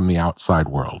coming from the outside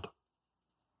world,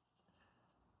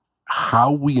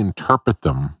 how we interpret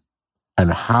them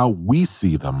and how we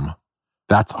see them,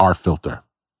 that's our filter.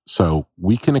 So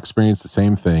we can experience the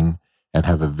same thing and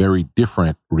have a very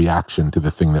different reaction to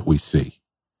the thing that we see.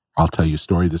 I'll tell you a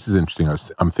story. This is interesting.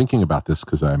 I'm thinking about this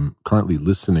because I'm currently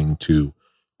listening to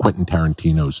Quentin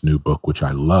Tarantino's new book, which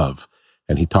I love.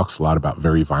 And he talks a lot about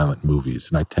very violent movies.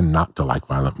 And I tend not to like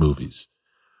violent movies.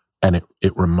 And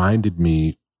it reminded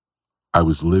me, I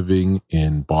was living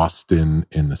in Boston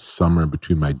in the summer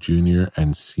between my junior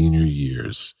and senior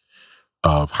years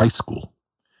of high school.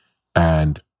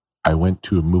 And I went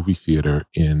to a movie theater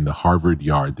in the Harvard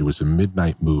Yard. There was a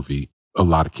midnight movie. A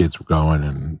lot of kids were going,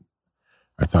 and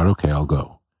I thought, okay, I'll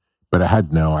go. But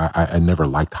I never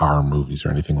liked horror movies or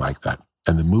anything like that.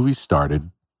 And the movie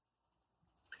started,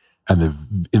 and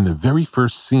in the very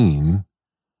first scene,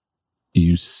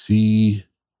 you see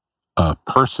a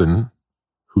person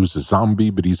who's a zombie,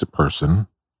 but he's a person,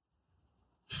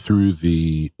 through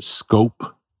the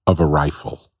scope of a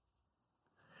rifle.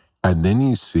 And then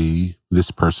you see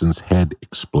this person's head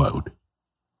explode.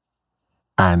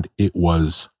 And it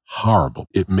was horrible.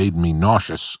 It made me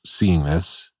nauseous seeing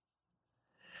this.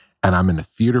 And I'm in a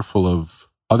theater full of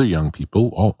other young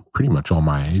people, pretty much all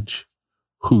my age,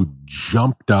 who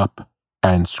jumped up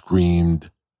and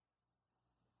screamed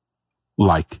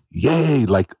like, yay,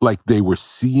 like they were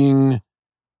seeing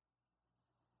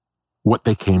what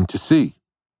they came to see.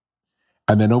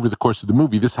 And then over the course of the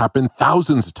movie, this happened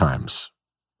thousands of times.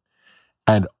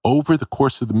 And over the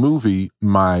course of the movie,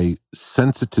 my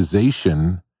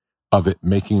sensitization of it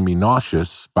making me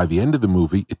nauseous, by the end of the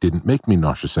movie, it didn't make me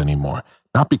nauseous anymore.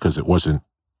 Not because it wasn't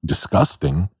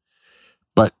disgusting,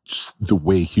 but just the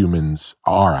way humans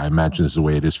are. I imagine is the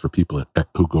way it is for people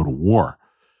who go to war.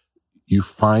 You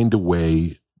find a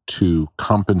way to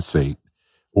compensate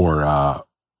or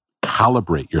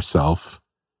calibrate yourself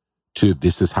to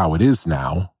this is how it is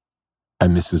now.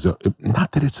 And this is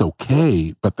not that it's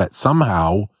okay, but that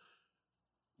somehow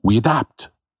we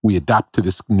adapt. We adapt to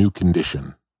this new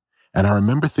condition. And I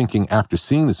remember thinking after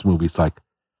seeing this movie, it's like,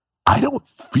 I don't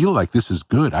feel like this is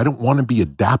good. I don't want to be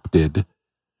adapted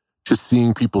to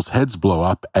seeing people's heads blow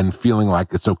up and feeling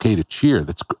like it's okay to cheer.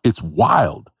 It's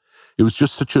wild. It was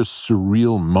just such a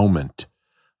surreal moment.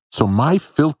 So my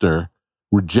filter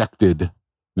rejected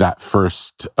that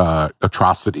first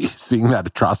atrocity, seeing that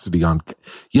atrocity on,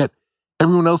 yet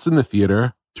everyone else in the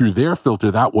theater, through their filter,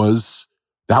 that was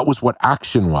what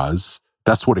action was.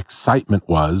 That's what excitement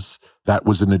was. That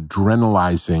was an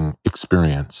adrenalizing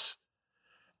experience.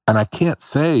 And I can't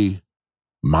say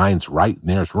mine's right and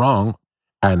theirs wrong.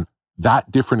 And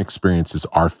that different experience is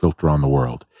our filter on the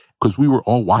world, because we were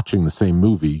all watching the same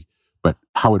movie, but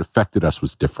how it affected us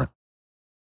was different.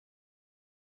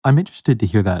 I'm interested to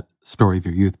hear that story of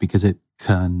your youth because it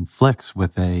conflicts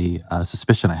with a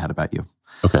suspicion I had about you.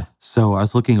 Okay. So I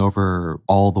was looking over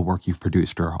all the work you've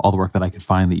produced, or all the work that I could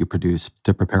find that you produced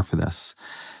to prepare for this.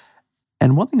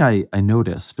 And one thing I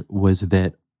noticed was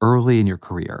that early in your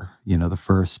career, the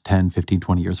first 10, 15,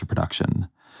 20 years of production,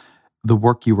 the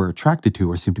work you were attracted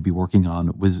to or seemed to be working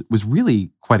on was really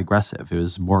quite aggressive. It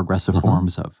was more aggressive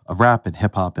forms of rap and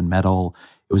hip hop and metal.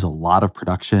 It was a lot of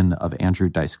production of Andrew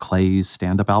Dice Clay's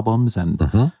stand-up albums. And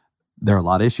there are a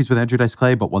lot of issues with Andrew Dice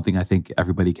Clay, but one thing I think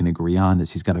everybody can agree on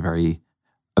is he's got a very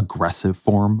aggressive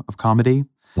form of comedy.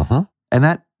 And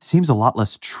that seems a lot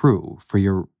less true for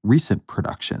your recent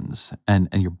productions. And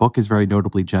your book is very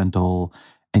notably gentle,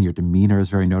 and your demeanor is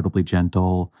very notably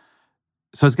gentle.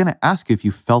 So I was going to ask you if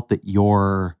you felt that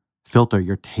your filter,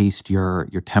 your taste, your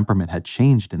temperament had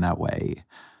changed in that way.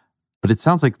 But it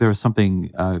sounds like there was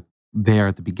something there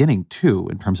at the beginning too,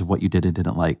 in terms of what you did and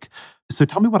didn't like. So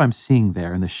tell me what I'm seeing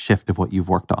there in the shift of what you've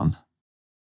worked on.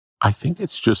 I think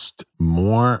it's just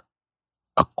more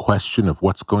a question of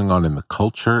what's going on in the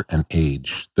culture and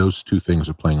age. Those two things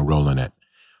are playing a role in it.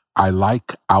 I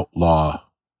like outlaw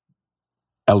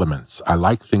elements. I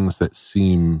like things that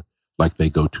seem like they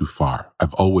go too far.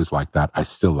 I've always liked that. I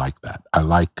still like that. I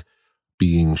like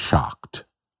being shocked.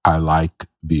 I like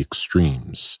the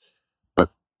extremes.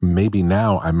 But maybe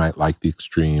now I might like the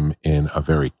extreme in a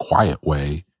very quiet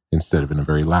way instead of in a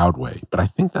very loud way. But I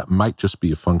think that might just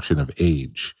be a function of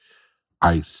age.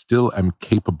 I still am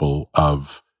capable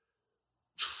of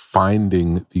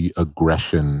finding the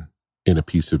aggression in a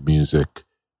piece of music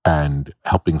and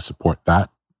helping support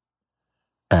that.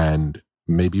 And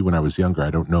maybe when I was younger, I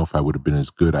don't know if I would have been as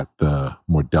good at the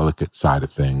more delicate side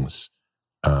of things.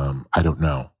 I don't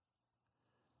know.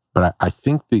 But I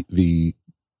think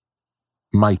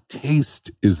my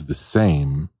taste is the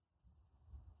same.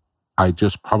 I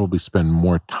just probably spend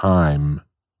more time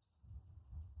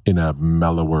in a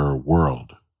mellower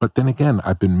world. But then again,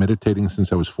 I've been meditating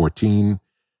since I was 14.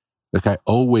 Like, I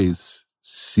always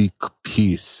seek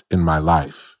peace in my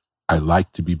life. I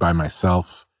like to be by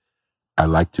myself. I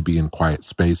like to be in quiet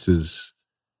spaces.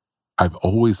 I've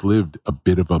always lived a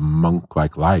bit of a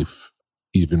monk-like life,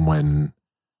 even when,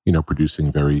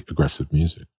 producing very aggressive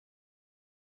music.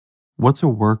 What's a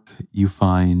work you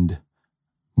find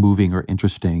moving or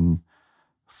interesting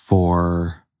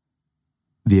for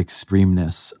the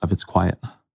extremeness of its quiet?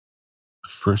 The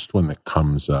first one that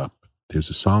comes up, there's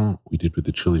a song we did with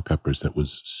the Chili Peppers that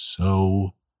was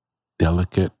so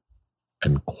delicate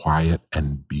and quiet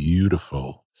and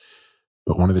beautiful.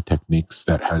 But one of the techniques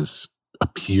that has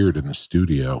appeared in the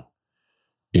studio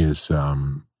is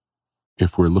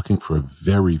if we're looking for a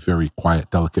very, very quiet,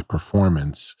 delicate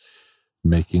performance,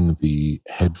 making the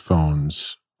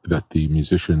headphones that the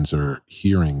musicians are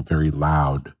hearing very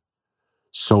loud,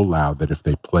 so loud that if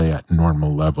they play at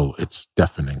normal level, it's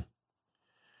deafening.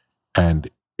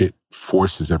 And it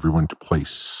forces everyone to play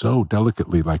so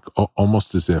delicately, like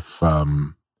almost as if,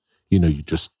 you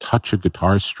just touch a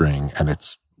guitar string and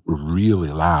it's really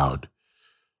loud.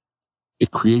 It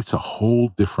creates a whole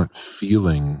different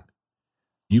feeling.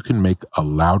 You can make a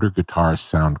louder guitar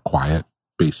sound quiet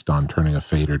based on turning a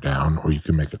fader down, or you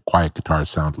can make a quiet guitar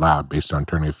sound loud based on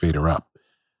turning a fader up.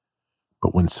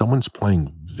 But when someone's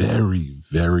playing very,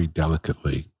 very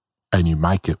delicately and you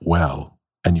mic it well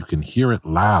and you can hear it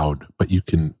loud, but you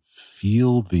can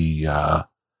feel the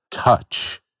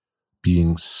touch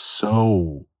being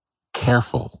so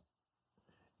careful,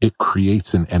 it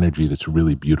creates an energy that's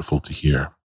really beautiful to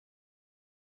hear.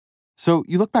 So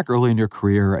you look back early in your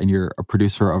career and you're a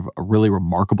producer of a really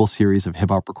remarkable series of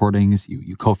hip-hop recordings.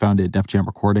 You co-founded Def Jam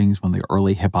Recordings, one of the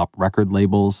early hip-hop record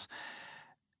labels.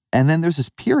 And then there's this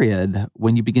period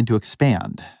when you begin to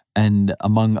expand. And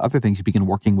among other things, you begin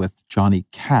working with Johnny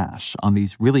Cash on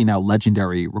these really now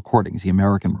legendary recordings, the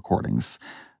American recordings.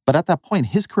 But at that point,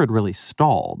 his career had really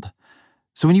stalled.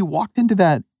 So when you walked into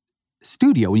that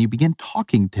studio, when you began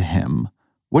talking to him,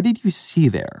 what did you see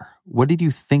there? What did you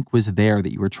think was there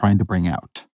that you were trying to bring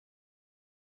out?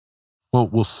 Well,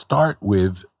 we'll start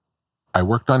with, I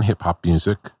worked on hip-hop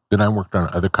music. Then I worked on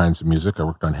other kinds of music. I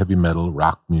worked on heavy metal,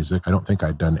 rock music. I don't think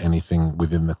I'd done anything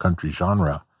within the country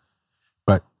genre.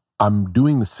 But I'm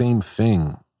doing the same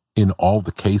thing in all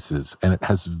the cases, and it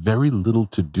has very little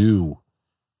to do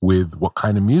with what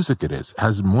kind of music it is. It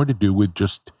has more to do with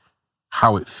just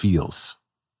how it feels.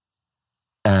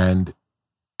 And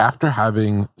after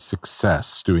having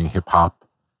success doing hip hop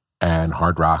and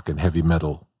hard rock and heavy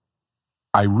metal,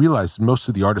 I realized most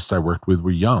of the artists I worked with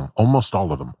were young, almost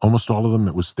all of them. Almost all of them,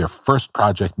 it was their first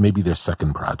project, maybe their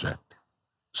second project.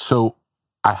 So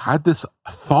I had this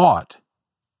thought,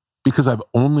 because I've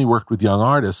only worked with young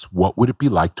artists, what would it be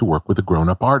like to work with a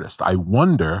grown-up artist? I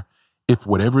wonder if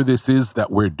whatever this is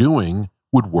that we're doing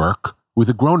would work with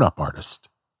a grown-up artist.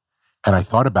 And I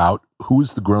thought about who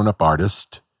is the grown-up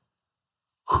artist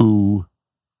who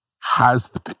has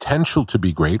the potential to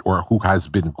be great, or who has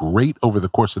been great over the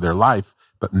course of their life,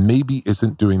 but maybe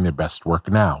isn't doing their best work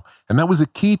now. And that was a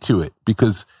key to it,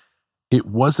 because it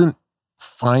wasn't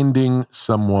finding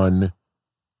someone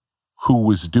who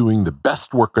was doing the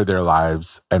best work of their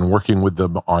lives and working with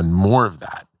them on more of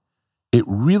that. It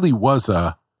really was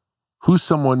who's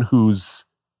someone who's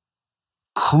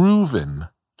proven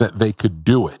that they could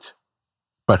do it,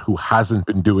 but who hasn't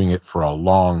been doing it for a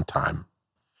long time.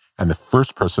 And the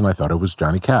first person I thought of was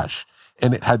Johnny Cash.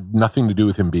 And it had nothing to do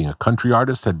with him being a country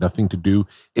artist, it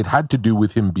had to do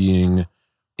with him being,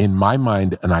 in my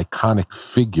mind, an iconic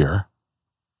figure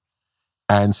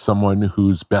and someone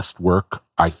whose best work,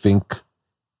 I think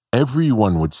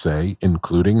everyone would say,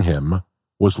 including him,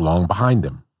 was long behind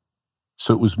him.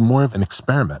 So it was more of an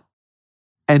experiment.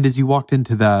 And as you walked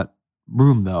into that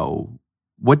room, though,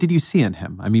 what did you see in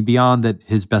him? I mean, beyond that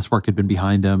his best work had been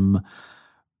behind him,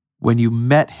 when you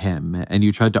met him and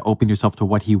you tried to open yourself to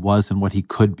what he was and what he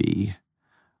could be,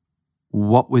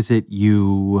 what was it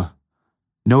you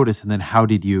noticed? And then how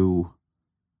did you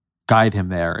guide him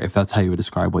there, if that's how you would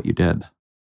describe what you did?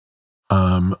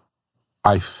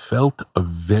 I felt a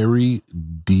very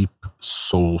deep,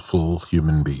 soulful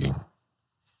human being.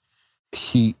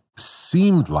 He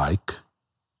seemed like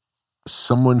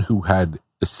someone who had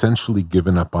essentially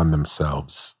given up on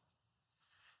themselves.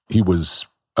 He was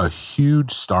a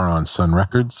huge star on Sun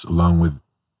Records, along with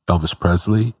Elvis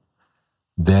Presley.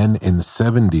 Then in the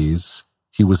 70s,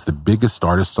 he was the biggest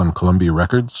artist on Columbia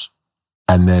Records,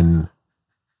 and then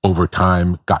over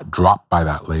time got dropped by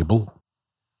that label.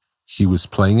 He was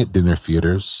playing at dinner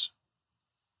theaters,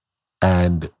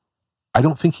 and I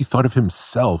don't think he thought of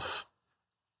himself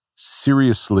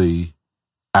seriously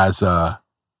as a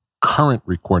current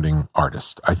recording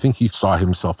artist. I think he saw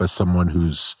himself as someone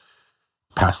who's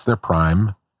past their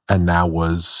prime and now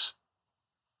was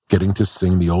getting to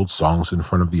sing the old songs in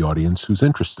front of the audience who's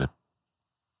interested.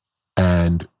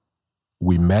 And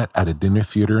we met at a dinner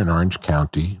theater in Orange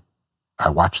County. I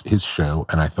watched his show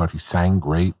and I thought he sang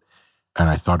great. And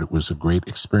I thought it was a great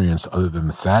experience, other than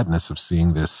the sadness of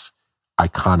seeing this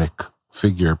iconic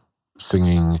figure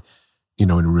singing,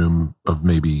 in a room of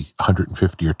maybe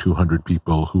 150 or 200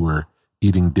 people who were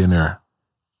eating dinner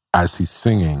as he's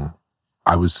singing.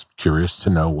 I was curious to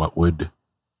know what would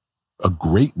a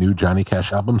great new Johnny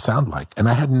Cash album sound like. And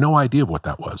I had no idea what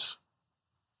that was.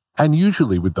 And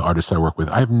usually with the artists I work with,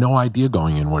 I have no idea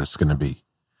going in what it's going to be.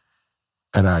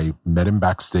 And I met him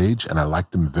backstage and I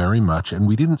liked him very much. And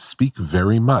we didn't speak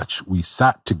very much. We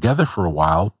sat together for a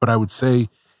while, but I would say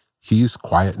he's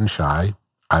quiet and shy.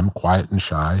 I'm quiet and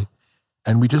shy.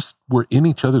 And we just were in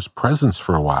each other's presence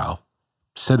for a while,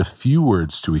 said a few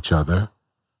words to each other.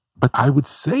 But I would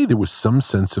say there was some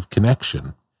sense of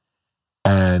connection.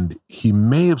 And he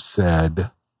may have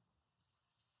said,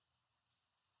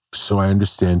 "So I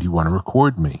understand you want to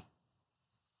record me."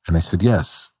 And I said,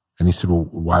 "Yes." And he said, "Well,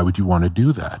 why would you want to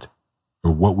do that?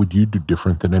 Or what would you do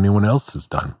different than anyone else has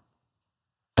done?"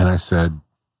 And I said,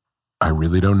 "I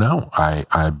really don't know.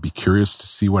 I'd be curious to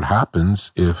see what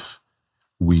happens if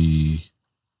we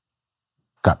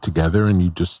got together and you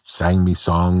just sang me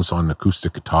songs on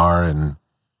acoustic guitar and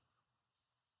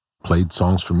played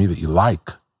songs for me that you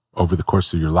like over the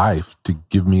course of your life to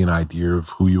give me an idea of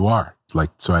who you are. Like,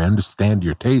 so I understand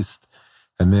your taste.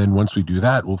 And then once we do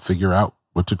that, we'll figure out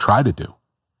what to try to do."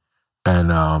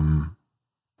 And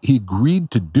he agreed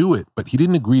to do it, but he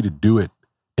didn't agree to do it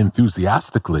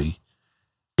enthusiastically.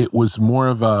 It was more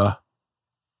of a,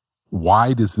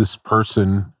 why does this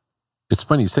person, it's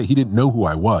funny you say, he didn't know who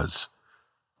I was.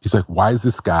 He's like, why does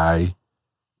this guy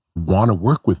want to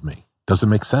work with me? Doesn't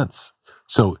make sense.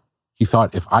 So he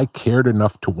thought if I cared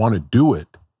enough to want to do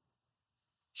it,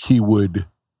 he would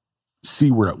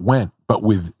see where it went, but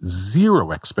with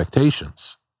zero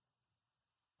expectations.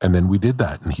 And then we did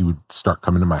that, and he would start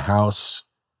coming to my house,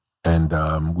 and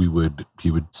he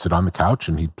would sit on the couch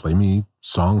and he'd play me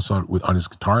songs on his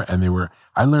guitar, and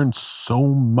I learned so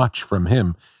much from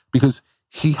him because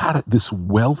he had this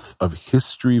wealth of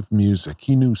history of music.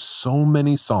 He knew so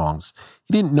many songs.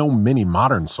 He didn't know many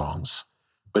modern songs,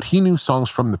 but he knew songs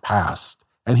from the past,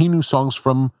 and he knew songs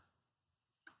from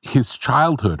his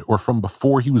childhood or from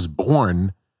before he was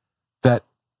born that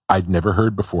I'd never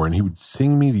heard before. And he would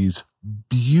sing me these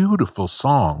beautiful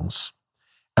songs.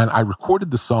 And I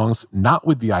recorded the songs not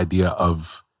with the idea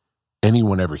of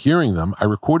anyone ever hearing them. I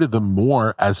recorded them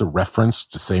more as a reference,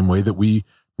 the same way that we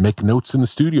make notes in the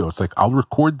studio. It's like, I'll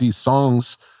record these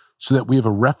songs so that we have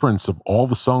a reference of all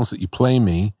the songs that you play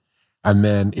me. And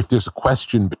then if there's a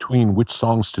question between which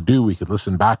songs to do, we could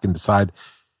listen back and decide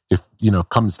if, it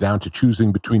comes down to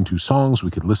choosing between two songs, we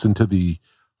could listen to the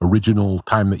original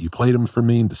time that you played them for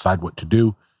me and decide what to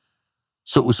do.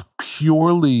 So it was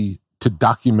purely to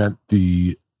document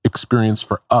the experience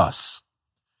for us.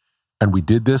 And we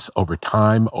did this over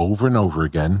time, over and over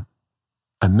again.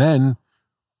 And then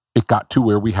it got to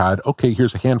where we had, okay,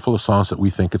 here's a handful of songs that we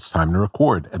think it's time to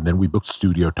record. And then we booked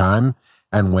studio time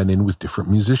and went in with different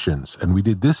musicians. And we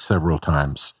did this several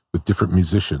times with different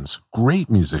musicians, great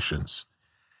musicians.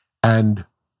 And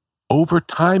over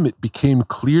time, it became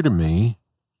clear to me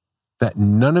that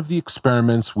none of the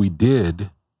experiments we did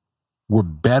were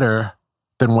better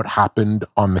than what happened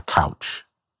on the couch.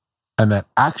 And that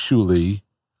actually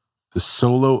the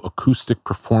solo acoustic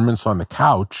performance on the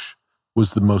couch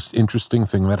was the most interesting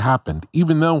thing that happened,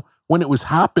 even though when it was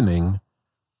happening,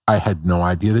 I had no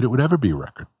idea that it would ever be a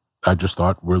record. I just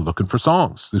thought, we're looking for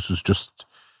songs. This was just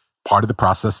part of the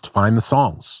process to find the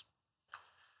songs.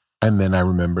 And then I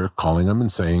remember calling him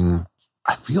and saying,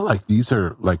 I feel like these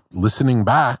are, like, listening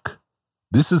back,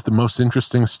 this is the most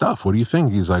interesting stuff. What do you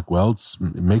think? He's like, well,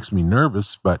 it makes me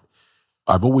nervous, but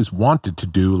I've always wanted to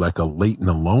do like a Late and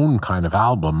Alone kind of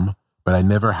album, but I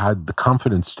never had the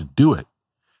confidence to do it.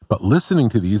 But listening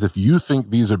to these, if you think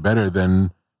these are better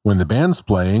than when the band's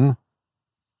playing,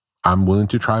 I'm willing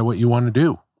to try what you want to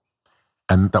do.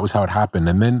 And that was how it happened.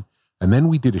 And then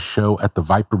we did a show at the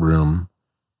Viper Room,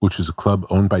 which is a club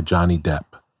owned by Johnny Depp.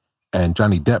 And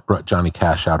Johnny Depp brought Johnny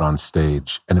Cash out on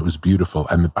stage, and it was beautiful.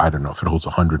 And I don't know if it holds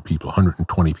 100 people,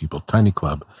 120 people, tiny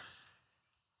club.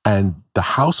 And the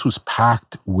house was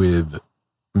packed with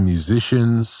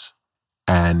musicians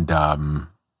and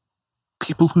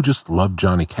people who just loved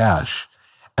Johnny Cash.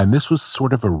 And this was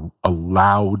sort of a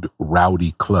loud,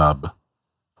 rowdy club.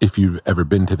 If you've ever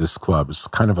been to this club, it's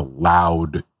kind of a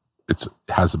loud, it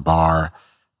has a bar,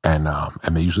 and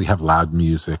they usually have loud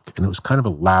music. And it was kind of a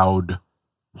loud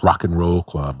rock and roll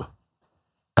club.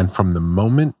 And from the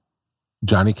moment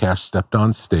Johnny Cash stepped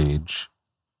on stage,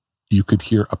 you could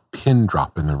hear a pin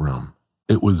drop in the room.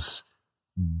 It was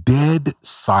dead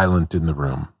silent in the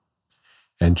room.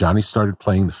 And Johnny started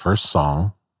playing the first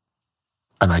song,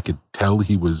 and I could tell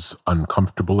he was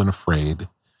uncomfortable and afraid.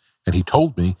 And he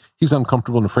told me he's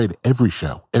uncomfortable and afraid every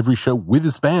show with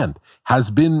his band, has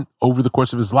been over the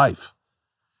course of his life.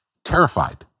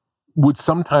 Terrified. Would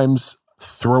sometimes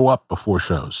throw up before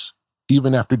shows,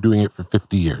 even after doing it for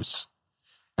 50 years.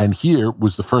 And here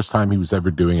was the first time he was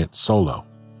ever doing it solo.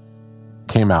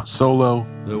 Came out solo.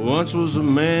 There once was a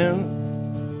man,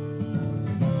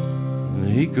 and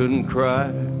he couldn't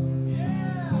cry.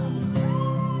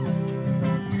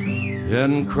 He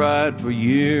hadn't cried for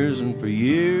years and for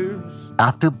years.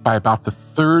 By about the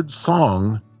third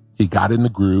song, he got in the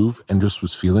groove and just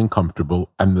was feeling comfortable.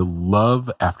 And the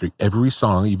love after every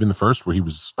song, even the first where he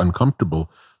was uncomfortable,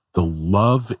 the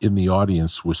love in the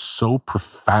audience was so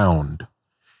profound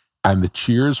and the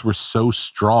cheers were so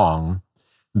strong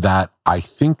that I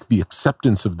think the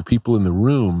acceptance of the people in the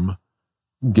room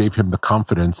gave him the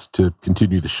confidence to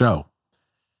continue the show.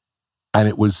 And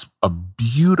it was a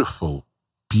beautiful,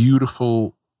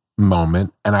 beautiful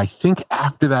moment. And I think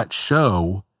after that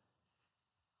show,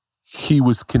 he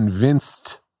was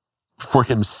convinced for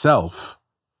himself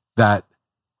that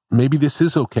maybe this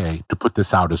is okay to put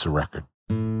this out as a record.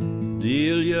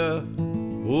 Delia,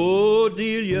 oh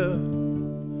Delia,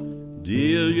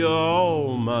 Delia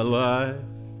all my life.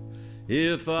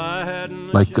 If I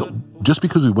hadn't... Like, just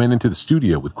because we went into the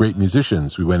studio with great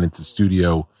musicians, we went into the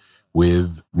studio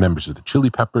with members of the Chili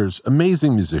Peppers,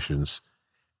 amazing musicians.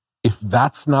 If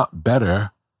that's not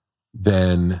better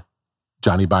than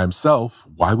Johnny by himself,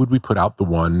 why would we put out the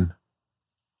one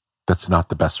that's not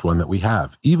the best one that we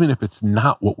have, even if it's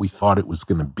not what we thought it was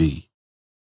going to be?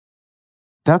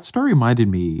 That story reminded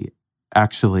me,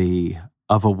 actually,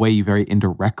 of a way you very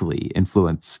indirectly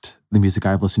influenced the music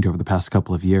I've listened to over the past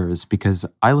couple of years, because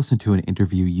I listened to an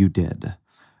interview you did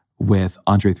with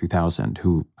Andre 3000,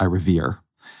 who I revere,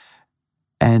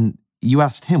 and you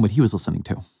asked him what he was listening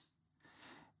to.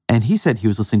 And he said he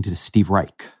was listening to Steve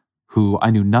Reich, who I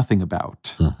knew nothing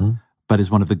about, but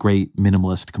is one of the great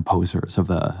minimalist composers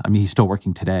of he's still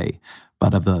working today,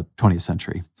 but of the 20th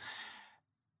century.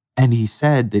 And he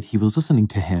said that he was listening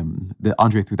to him, that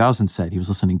Andre 3000 said he was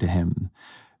listening to him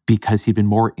because he'd been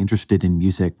more interested in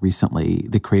music recently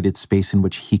that created space in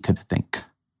which he could think.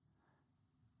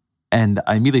 And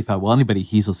I immediately thought, well, anybody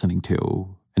he's listening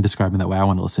to and describing that way, I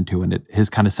want to listen to. And it has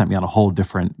kind of sent me on a whole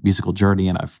different musical journey.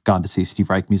 And I've gone to see Steve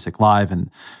Reich music live, and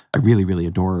I really, really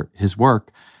adore his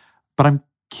work. But I'm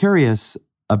curious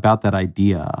about that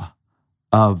idea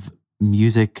of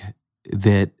music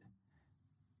that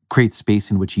creates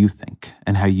space in which you think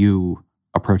and how you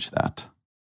approach that.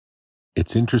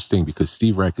 It's interesting because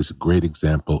Steve Reich is a great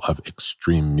example of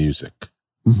extreme music.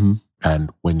 Mm-hmm. And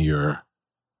when you're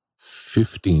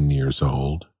 15 years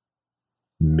old,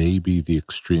 maybe the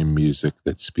extreme music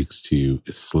that speaks to you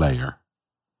is Slayer.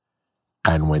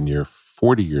 And when you're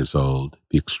 40 years old,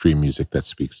 the extreme music that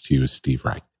speaks to you is Steve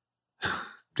Reich.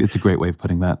 It's a great way of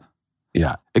putting that.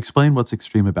 Yeah. Explain what's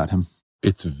extreme about him.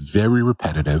 It's very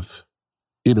repetitive.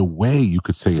 In a way, you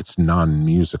could say it's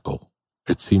non-musical.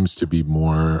 It seems to be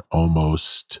more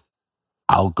almost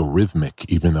algorithmic,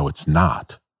 even though it's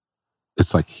not.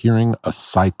 It's like hearing a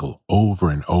cycle over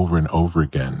and over and over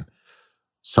again,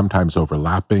 sometimes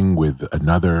overlapping with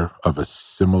another of a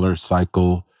similar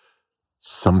cycle,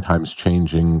 sometimes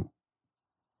changing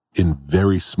in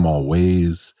very small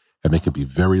ways, and they could be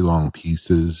very long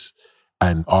pieces.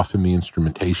 And often the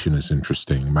instrumentation is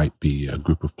interesting. It might be a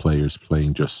group of players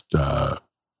playing just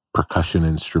percussion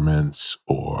instruments,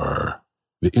 or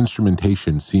the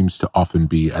instrumentation seems to often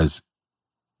be as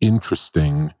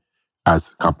interesting as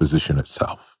the composition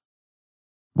itself.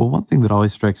 Well, one thing that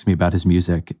always strikes me about his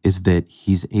music is that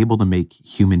he's able to make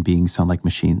human beings sound like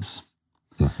machines.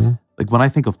 Mm-hmm. Like when I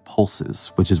think of Pulses,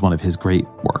 which is one of his great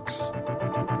works,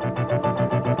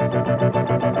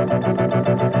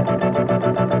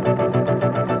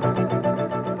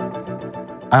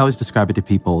 I always describe it to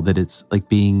people that it's like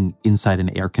being inside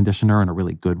an air conditioner in a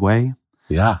really good way.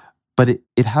 Yeah. But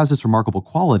it has this remarkable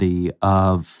quality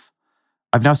of,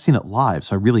 I've now seen it live,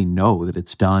 so I really know that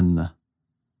it's done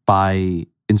by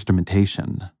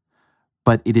instrumentation.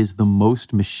 But it is the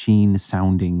most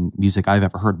machine-sounding music I've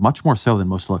ever heard, much more so than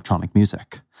most electronic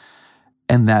music.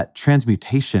 And that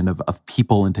transmutation of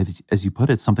people into, as you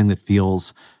put it, something that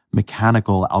feels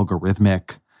mechanical,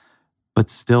 algorithmic, but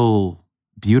still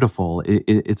beautiful.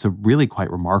 It's a really quite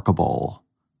remarkable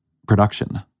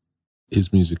production.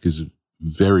 His music is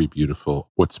very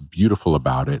beautiful. What's beautiful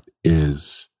about it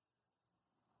is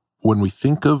when we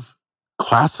think of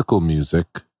classical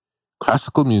music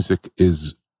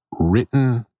is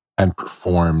written and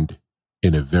performed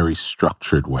in a very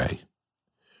structured way.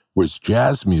 Whereas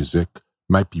jazz music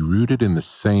might be rooted in the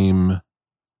same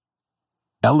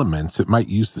elements. It might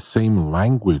use the same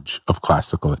language of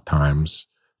classical at times,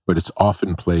 but it's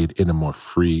often played in a more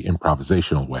free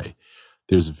improvisational way.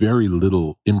 There's very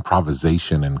little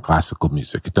improvisation in classical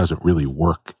music. It doesn't really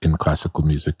work in classical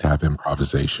music to have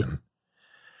improvisation.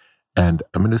 And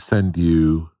I'm going to send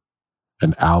you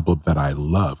an album that I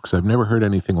love because I've never heard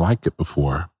anything like it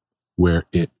before, where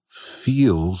it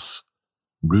feels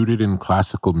rooted in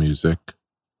classical music,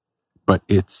 but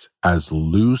it's as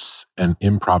loose and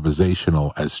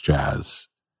improvisational as jazz.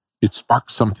 It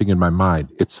sparks something in my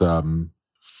mind. It's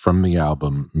from the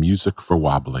album Music for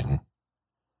Wobbling,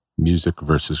 Music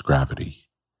versus Gravity,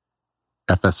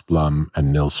 F.S. Blum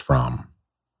and Nils Frahm.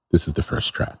 This is the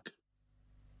first track.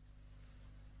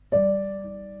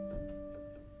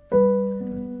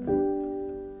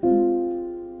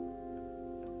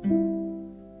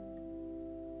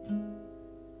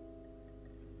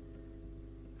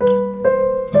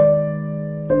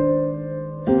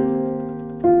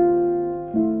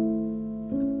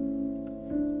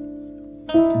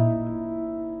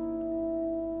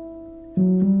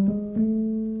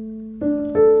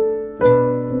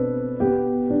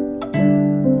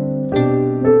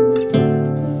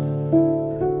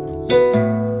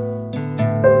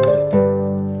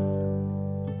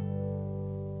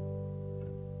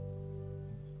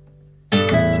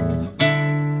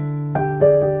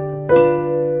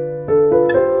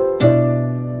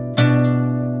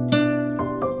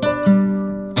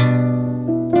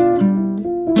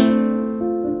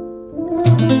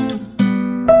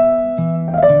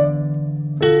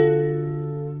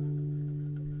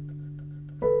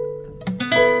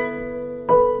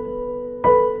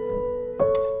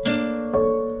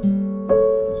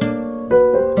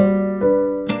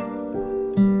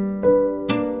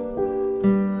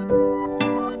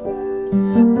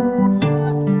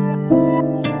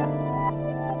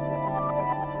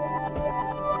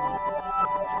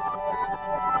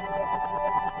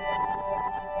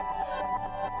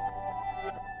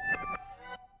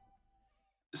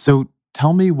 So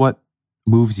tell me what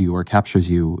moves you or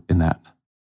captures you in that.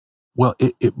 Well,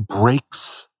 it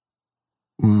breaks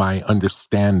my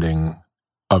understanding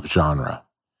of genre.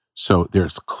 So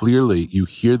there's clearly, you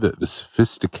hear the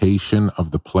sophistication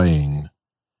of the playing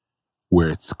where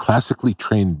it's classically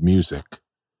trained music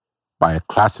by a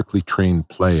classically trained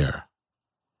player.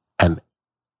 And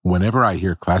whenever I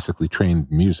hear classically trained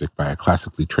music by a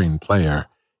classically trained player,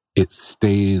 it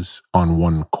stays on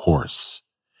one course.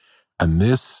 And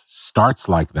this starts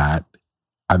like that,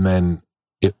 and then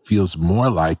it feels more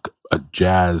like a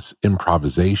jazz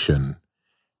improvisation.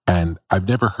 And I've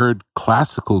never heard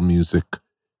classical music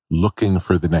looking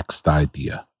for the next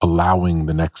idea, allowing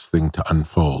the next thing to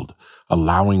unfold,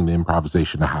 allowing the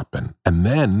improvisation to happen. And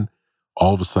then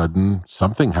all of a sudden,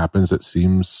 something happens that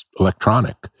seems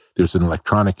electronic. There's an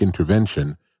electronic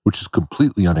intervention, which is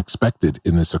completely unexpected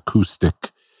in this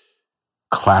acoustic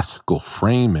classical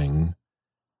framing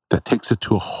that takes it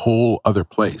to a whole other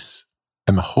place.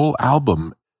 And the whole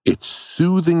album, it's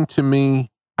soothing to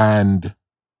me and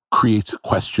creates a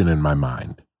question in my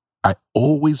mind. I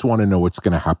always want to know what's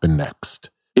going to happen next.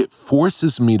 It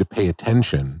forces me to pay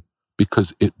attention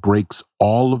because it breaks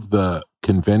all of the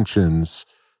conventions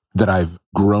that I've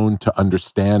grown to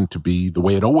understand to be the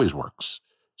way it always works.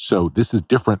 So this is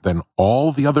different than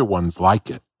all the other ones like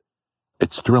it.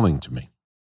 It's thrilling to me.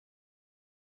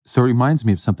 So it reminds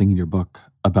me of something in your book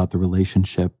about the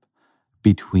relationship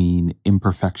between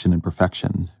imperfection and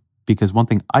perfection. Because one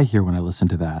thing I hear when I listen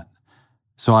to that,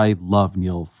 so I love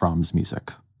Neil Fromm's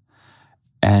music.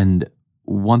 And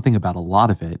one thing about a lot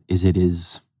of it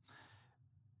is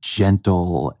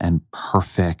gentle and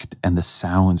perfect, and the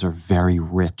sounds are very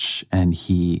rich, and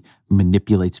he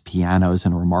manipulates pianos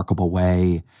in a remarkable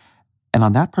way. And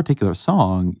on that particular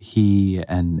song, he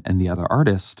and the other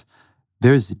artist,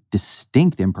 there's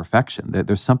distinct imperfection.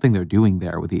 There's something they're doing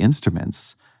there with the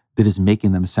instruments that is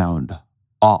making them sound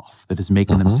off, that is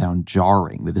making them sound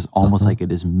jarring, that is almost like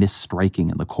it is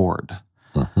misstriking in the chord.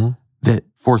 That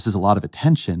forces a lot of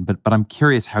attention. But I'm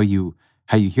curious how you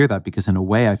hear that, because in a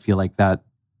way I feel like that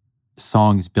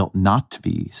song is built not to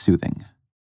be soothing.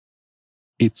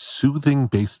 It's soothing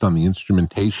based on the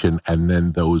instrumentation, and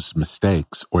then those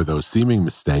mistakes or those seeming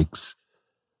mistakes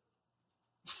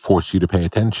force you to pay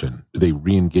attention. They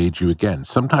re-engage you again.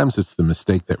 Sometimes it's the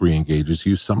mistake that re-engages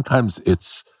you. Sometimes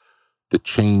it's the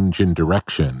change in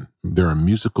direction. There are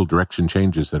musical direction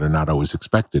changes that are not always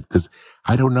expected, because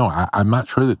I don't know. I'm not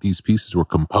sure that these pieces were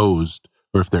composed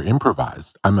or if they're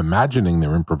improvised. I'm imagining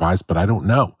they're improvised, but I don't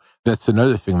know. That's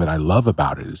another thing that I love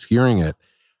about it, is hearing it.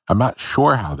 I'm not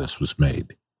sure how this was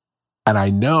made. And I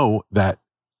know that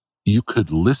you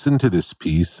could listen to this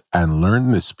piece and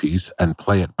learn this piece and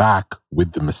play it back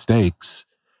with the mistakes,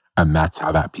 and that's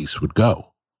how that piece would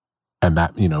go. And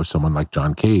that, someone like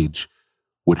John Cage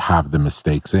would have the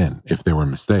mistakes in. If there were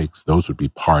mistakes, those would be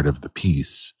part of the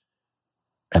piece,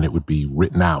 and it would be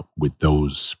written out with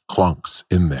those clunks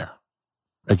in there.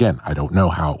 Again, I don't know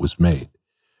how it was made,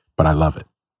 but I love it.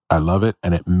 I love it,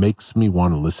 and it makes me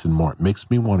want to listen more. It makes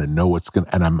me want to know what's going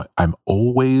to, and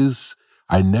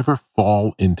I never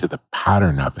fall into the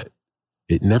pattern of it.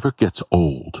 It never gets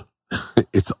old.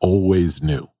 It's always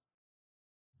new.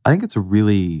 I think it's a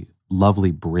really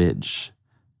lovely bridge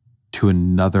to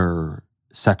another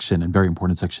section, and very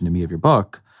important section to me, of your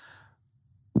book,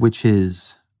 which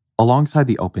is, alongside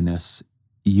the openness,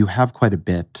 you have quite a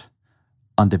bit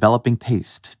on developing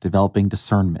taste, developing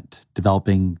discernment,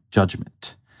 developing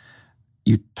judgment.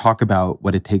 You talk about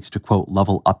what it takes to, quote,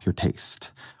 level up your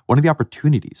taste. One of the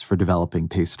opportunities for developing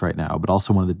taste right now, but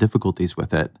also one of the difficulties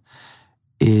with it,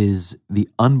 is the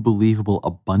unbelievable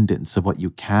abundance of what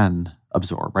you can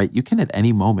absorb, right? You can at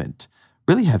any moment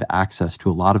really have access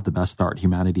to a lot of the best art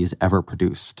humanity has ever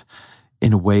produced,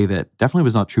 in a way that definitely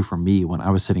was not true for me when I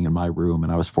was sitting in my room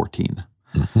and I was 14.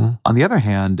 On the other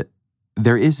hand,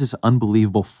 there is this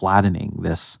unbelievable flattening,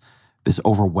 this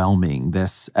overwhelming,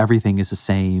 this everything is the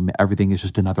same, everything is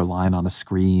just another line on a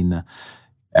screen,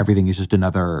 everything is just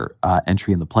another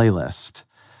entry in the playlist.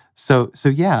 So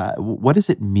yeah, what does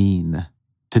it mean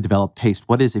to develop taste?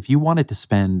 What is, if you wanted to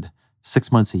spend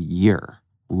 6 months a year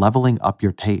leveling up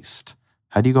your taste,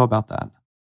 how do you go about that?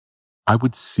 I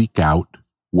would seek out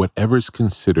whatever's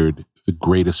considered the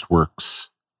greatest works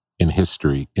in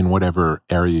history, in whatever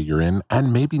area you're in,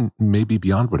 and maybe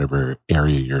beyond whatever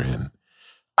area you're in.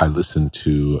 I listen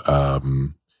to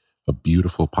a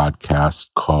beautiful podcast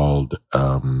called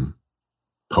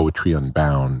Poetry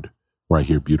Unbound, where I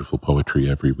hear beautiful poetry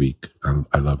every week.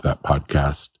 I love that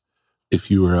podcast.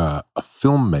 If you're a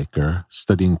filmmaker,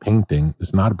 studying painting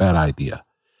is not a bad idea.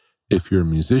 If you're a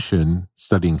musician,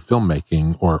 studying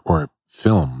filmmaking or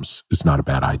films is not a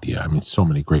bad idea. I mean, so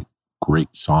many great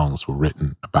songs were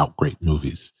written about great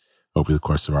movies over the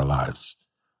course of our lives.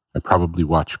 I probably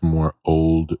watch more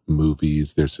old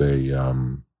movies. There's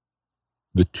the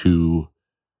two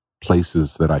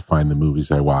places that I find the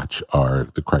movies I watch are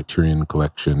the Criterion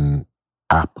Collection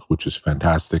app, which is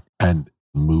fantastic, and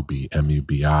Mubi,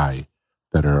 M-U-B-I,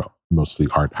 that are mostly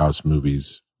art house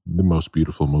movies, the most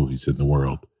beautiful movies in the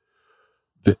world.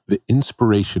 The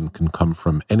inspiration can come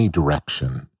from any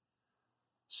direction.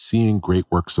 Seeing great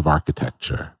works of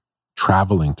architecture,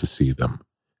 traveling to see them,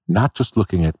 not just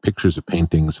looking at pictures of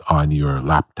paintings on your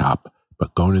laptop,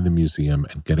 but going to the museum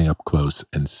and getting up close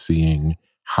and seeing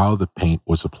how the paint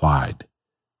was applied,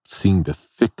 seeing the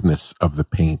thickness of the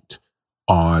paint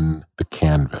on the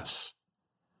canvas.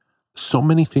 So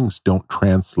many things don't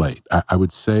translate. I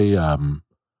would say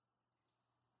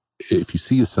if you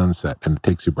see a sunset and it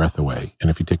takes your breath away, and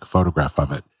if you take a photograph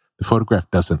of it, the photograph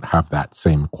doesn't have that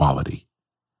same quality.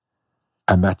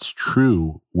 And that's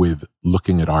true with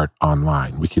looking at art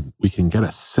online. We can get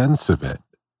a sense of it,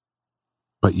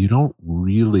 but you don't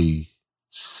really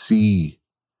see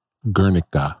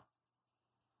Guernica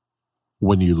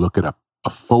when you look at a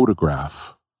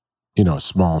photograph, a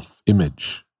small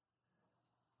image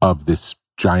of this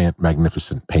giant,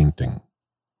 magnificent painting.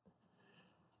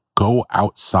 Go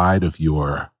outside of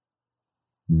your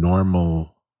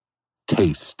normal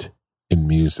taste in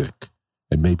music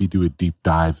and maybe do a deep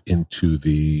dive into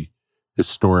the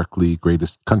historically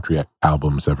greatest country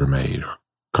albums ever made, or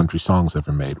country songs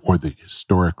ever made, or the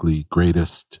historically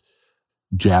greatest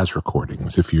jazz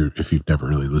recordings if you've never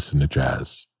really listened to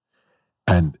jazz,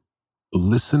 and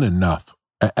listen enough.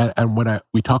 And when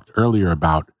we talked earlier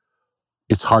about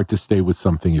it's hard to stay with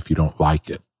something if you don't like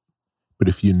it, but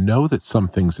if you know that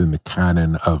something's in the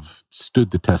canon of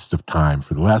stood the test of time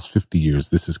for the last 50 years,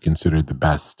 this is considered the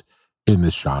best in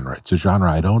this genre. It's a genre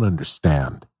I don't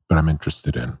understand, but I'm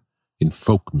interested in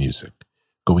folk music,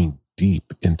 going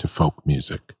deep into folk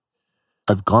music.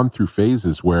 I've gone through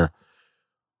phases where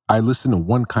I listen to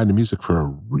one kind of music for a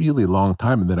really long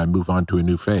time and then I move on to a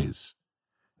new phase.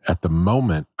 At the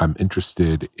moment, I'm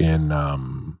interested in,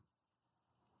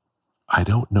 I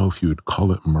don't know if you would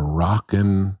call it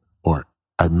Moroccan or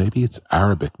maybe it's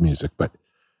Arabic music, but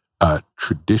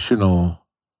traditional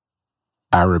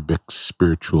Arabic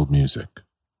spiritual music.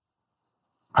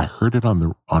 I heard it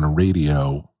on a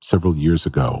radio several years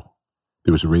ago.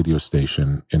 There was a radio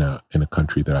station in a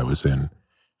country that I was in,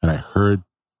 and I heard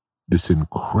this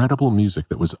incredible music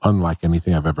that was unlike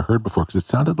anything I've ever heard before, because it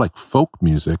sounded like folk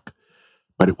music,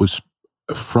 but it was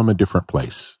from a different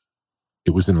place.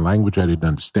 It was in a language I didn't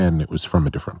understand, and it was from a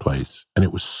different place, and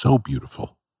it was so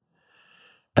beautiful.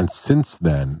 And since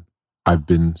then, I've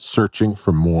been searching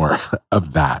for more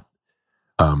of that.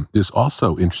 There's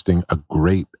also, interesting, a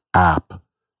great app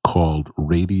called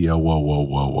Radio Whoa Whoa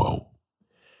Whoa Whoa.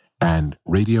 And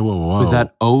Radio Whoa Whoa. Is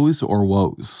that O's or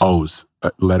woes? O's,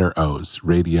 letter O's.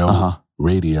 Radio,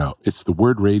 radio. It's the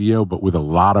word radio, but with a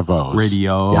lot of O's.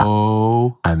 Radio.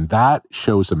 Yeah. And that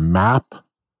shows a map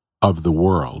of the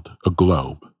world, a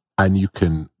globe. And you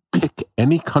can pick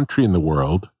any country in the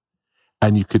world,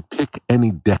 and you could pick any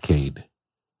decade.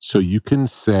 So you can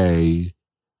say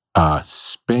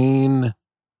Spain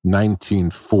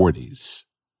 1940s,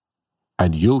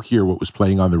 and you'll hear what was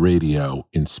playing on the radio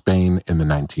in Spain in the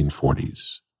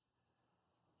 1940s.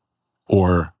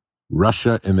 Or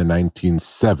Russia in the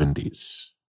 1970s.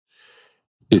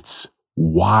 It's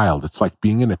wild. It's like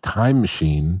being in a time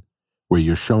machine where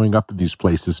you're showing up at these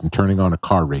places and turning on a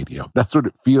car radio. That's what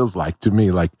it feels like to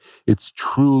me. Like it's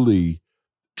truly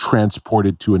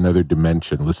transported to another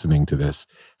dimension listening to this.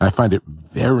 And I find it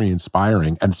very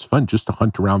inspiring, and it's fun just to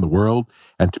hunt around the world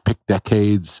and to pick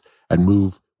decades and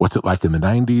move. What's it like in the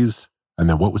 90s? And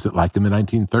then what was it like in the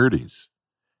 1930s?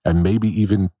 And maybe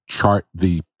even chart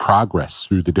the progress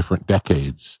through the different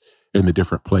decades in the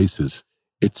different places.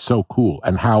 It's so cool.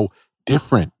 And how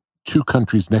different two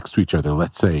countries next to each other,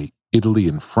 let's say Italy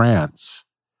and France,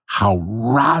 how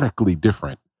radically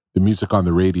different the music on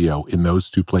the radio in those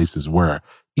two places were,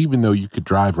 even though you could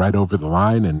drive right over the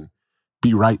line and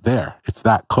be right there. It's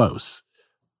that close.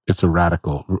 It's a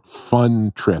radical,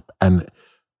 fun trip and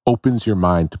opens your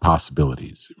mind to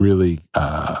possibilities. Really,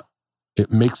 it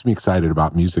makes me excited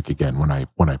about music again when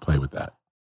I play with that.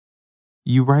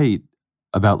 You write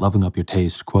about leveling up your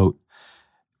taste, quote,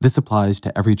 "This applies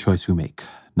to every choice we make,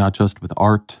 not just with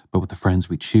art, but with the friends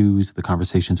we choose, the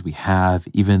conversations we have,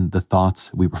 even the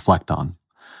thoughts we reflect on.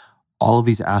 All of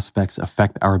these aspects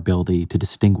affect our ability to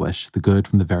distinguish the good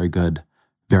from the very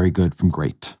good from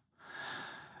great."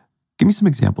 Give me some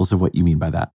examples of what you mean by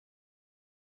that.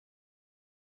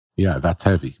 Yeah, that's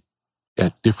heavy.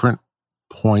 At different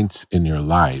points in your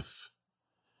life,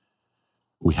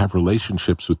 we have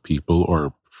relationships with people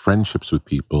or friendships with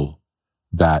people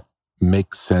that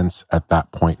make sense at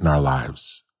that point in our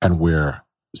lives. And we're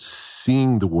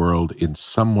seeing the world in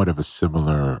somewhat of a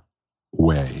similar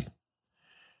way.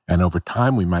 And over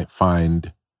time, we might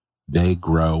find they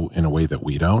grow in a way that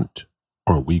we don't,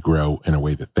 or we grow in a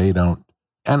way that they don't.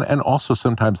 And also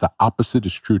sometimes the opposite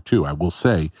is true too. I will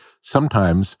say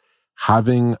sometimes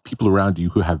having people around you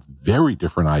who have very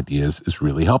different ideas is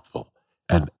really helpful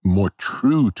and more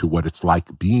true to what it's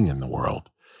like being in the world.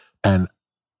 And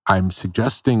I'm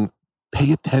suggesting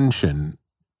pay attention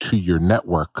to your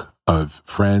network of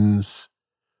friends,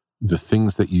 the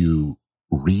things that you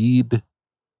read,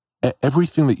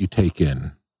 everything that you take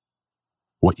in,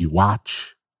 what you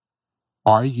watch.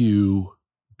 Are you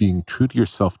being true to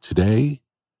yourself today?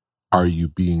 Are you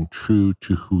being true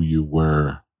to who you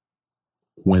were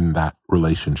when that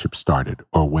relationship started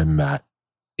or when that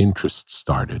interest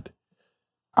started?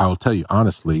 I will tell you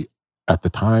honestly, at the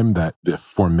time that the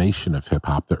formation of hip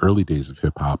hop, the early days of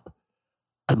hip hop,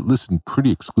 I listened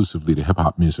pretty exclusively to hip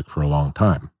hop music for a long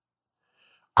time.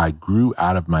 I grew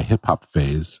out of my hip hop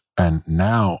phase, and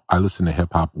now I listen to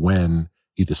hip hop when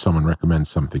either someone recommends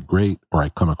something great or I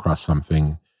come across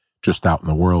something just out in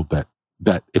the world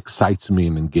that excites me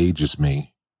and engages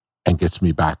me and gets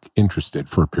me back interested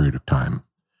for a period of time.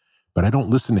 But I don't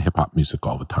listen to hip hop music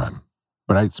all the time.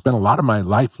 But I spent a lot of my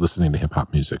life listening to hip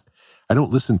hop music. I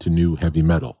don't listen to new heavy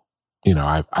metal.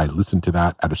 I listened to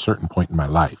that at a certain point in my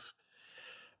life.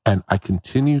 And I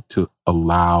continue to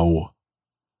allow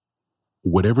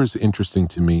whatever's interesting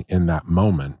to me in that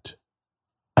moment.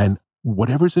 And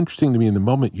whatever's interesting to me in the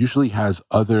moment usually has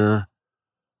other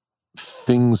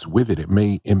things with it. It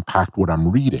may impact what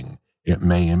I'm reading. It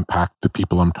may impact the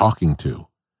people I'm talking to.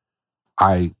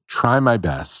 I try my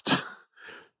best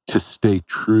to stay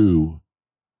true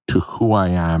to who I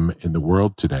am in the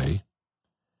world today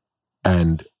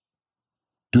and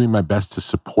doing my best to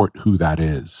support who that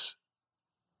is.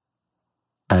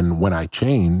 And when I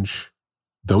change,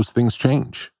 those things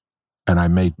change. And I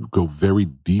may go very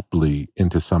deeply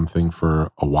into something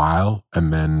for a while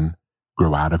and then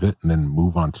grow out of it and then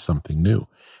move on to something new.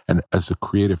 And as a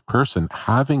creative person,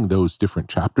 having those different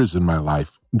chapters in my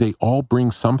life, they all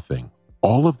bring something.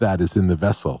 All of that is in the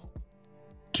vessel.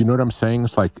 Do you know what I'm saying?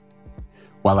 It's like,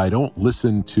 while I don't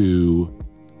listen to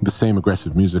the same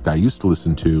aggressive music I used to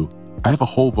listen to, I have a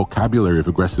whole vocabulary of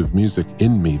aggressive music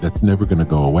in me that's never going to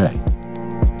go away.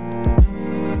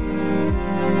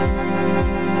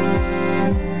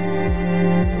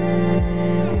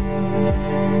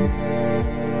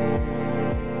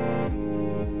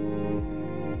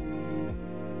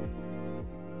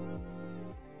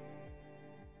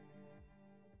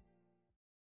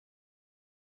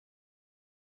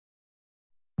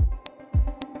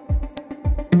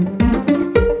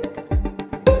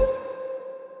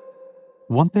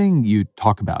 One thing you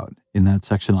talk about in that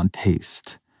section on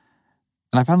taste,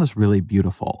 and I found this really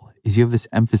beautiful, is you have this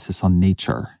emphasis on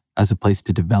nature as a place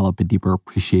to develop a deeper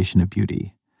appreciation of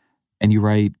beauty. And you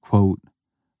write, quote,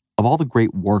 "Of all the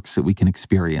great works that we can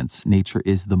experience, nature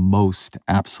is the most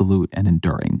absolute and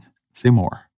enduring." Say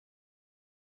more.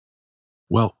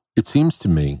 Well, it seems to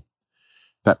me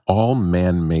that all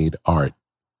man-made art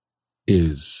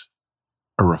is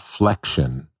a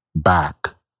reflection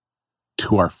back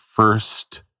to our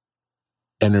first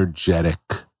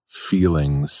energetic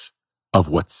feelings of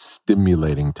what's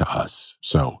stimulating to us.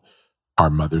 So our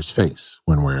mother's face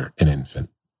when we're an infant.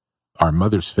 Our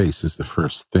mother's face is the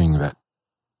first thing that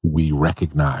we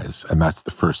recognize, and that's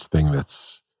the first thing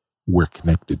we're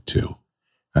connected to.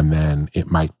 And then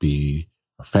it might be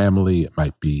our family, it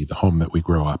might be the home that we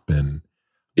grow up in.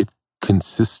 It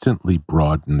consistently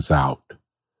broadens out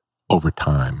over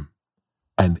time.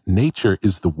 And nature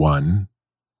is the one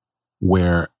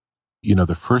where,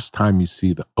 the first time you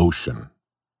see the ocean,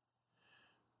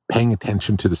 paying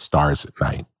attention to the stars at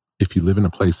night. If you live in a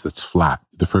place that's flat,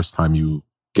 the first time you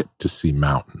get to see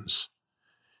mountains.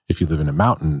 If you live in a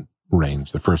mountain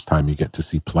range, the first time you get to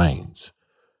see plains.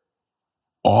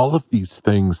 All of these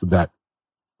things that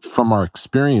from our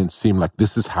experience seem like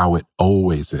this is how it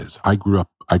always is. I grew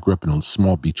up in a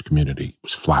small beach community. It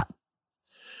was flat.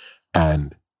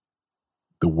 And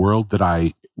the world that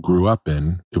I grew up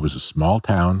in, it was a small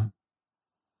town.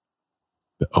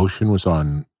 The ocean was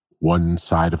on one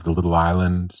side of the little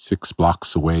island, 6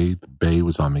 blocks away. The bay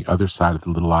was on the other side of the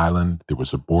little island. There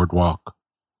was a boardwalk.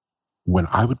 When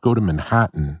I would go to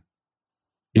Manhattan,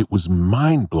 it was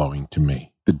mind-blowing to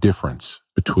me, the difference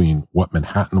between what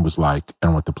Manhattan was like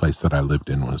and what the place that I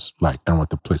lived in was like, and what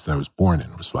the place that I was born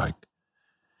in was like.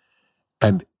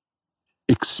 And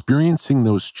experiencing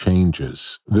those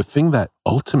changes, the thing that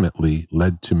ultimately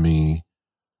led to me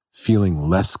feeling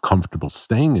less comfortable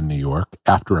staying in New York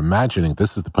after imagining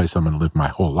this is the place I'm going to live my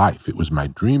whole life. It was my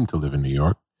dream to live in New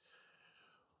York,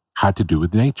 had to do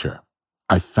with nature.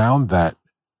 I found that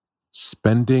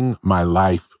spending my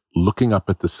life looking up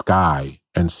at the sky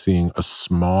and seeing a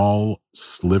small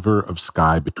sliver of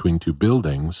sky between two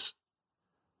buildings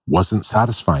wasn't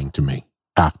satisfying to me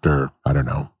after, I don't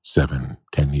know, 7,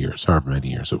 10 years, however many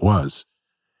years it was.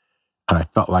 And I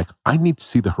felt like I need to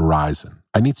see the horizon.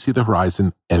 I need to see the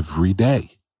horizon every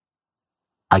day.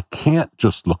 I can't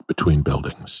just look between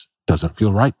buildings. Doesn't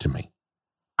feel right to me.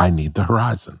 I need the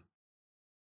horizon.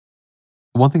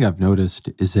 One thing I've noticed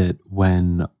is that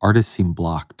when artists seem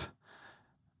blocked,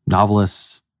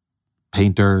 novelists,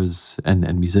 painters,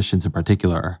 and musicians in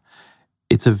particular,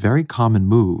 it's a very common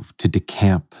move to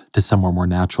decamp to somewhere more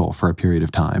natural for a period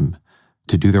of time,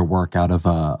 to do their work out of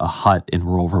a hut in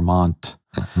rural Vermont.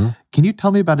 Mm-hmm. Can you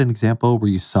tell me about an example where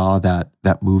you saw that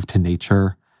move to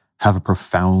nature have a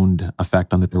profound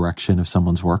effect on the direction of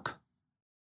someone's work?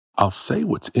 I'll say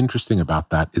what's interesting about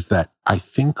that is that I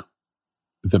think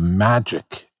the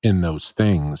magic in those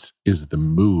things is the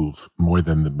move more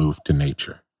than the move to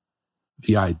nature.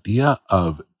 The idea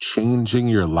of changing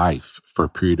your life for a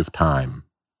period of time,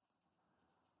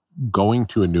 going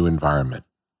to a new environment,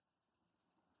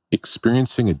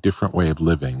 experiencing a different way of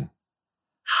living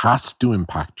has to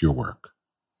impact your work.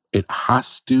 It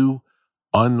has to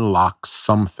unlock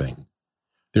something.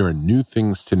 There are new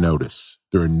things to notice.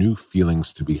 There are new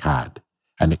feelings to be had.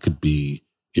 And it could be,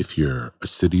 if you're a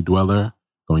city dweller,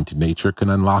 going to nature can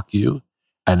unlock you.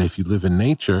 And if you live in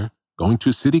nature, going to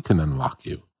a city can unlock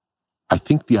you. I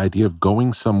think the idea of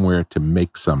going somewhere to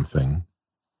make something,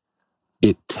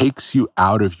 it takes you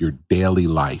out of your daily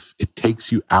life. It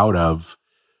takes you out of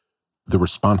the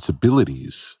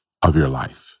responsibilities of your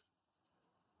life.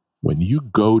 When you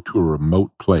go to a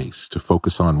remote place to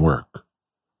focus on work,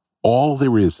 all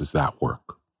there is that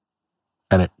work.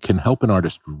 And it can help an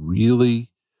artist really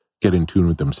get in tune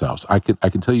with themselves. I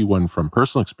can tell you one from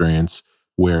personal experience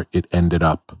where it ended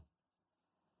up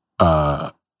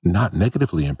not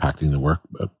negatively impacting the work,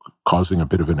 but causing a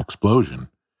bit of an explosion.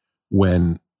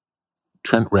 When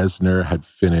Trent Reznor had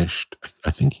finished, I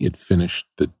think he had finished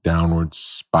the Downward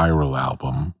Spiral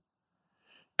album,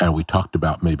 and we talked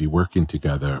about maybe working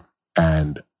together,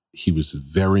 and he was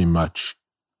very much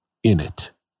in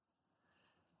it.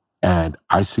 And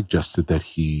I suggested that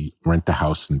he rent a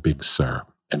house in Big Sur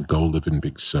and go live in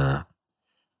Big Sur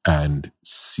and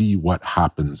see what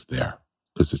happens there,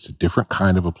 because it's a different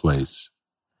kind of a place.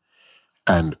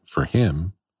 And for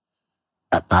him,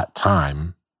 at that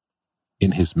time,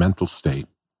 in his mental state,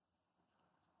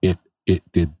 it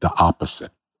did the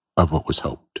opposite of what was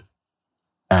hoped.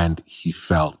 And he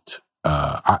felt,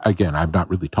 I've not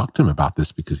really talked to him about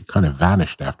this because he kind of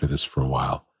vanished after this for a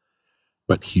while,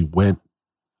 but he went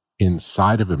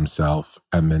inside of himself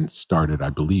and then started,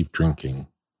 I believe, drinking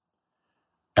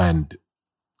and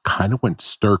kind of went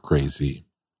stir crazy.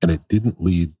 And it didn't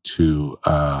lead to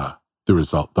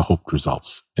the hoped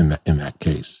results in that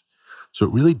case. So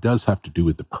it really does have to do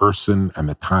with the person and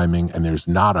the timing. And there's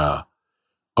not a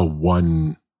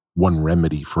one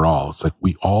remedy for all. It's like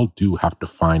we all do have to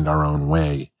find our own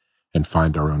way and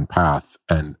find our own path.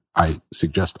 And I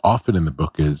suggest often in the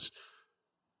book is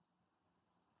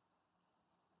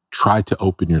try to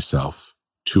open yourself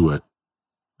to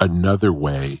another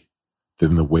way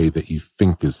than the way that you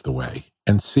think is the way,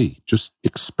 and see, just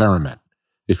experiment.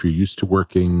 If you're used to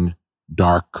working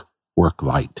dark, work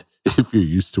light. If you're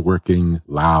used to working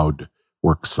loud,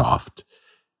 work soft.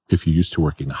 If you're used to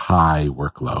working high,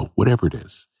 work low, whatever it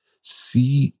is.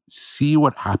 See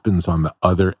what happens on the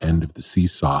other end of the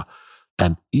seesaw.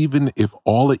 And even if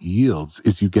all it yields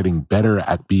is you getting better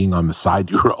at being on the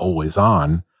side you were always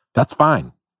on, that's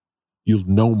fine. You'll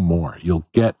know more. You'll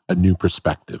get a new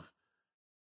perspective.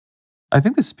 I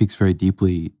think this speaks very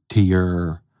deeply to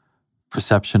your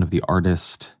perception of the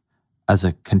artist as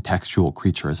a contextual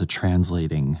creature, as a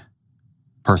translating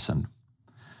person.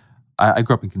 I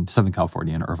grew up in Southern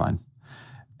California in Irvine.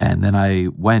 And then I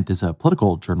went as a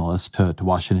political journalist to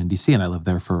Washington, D.C., and I lived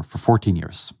there for 14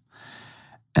 years.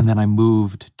 And then I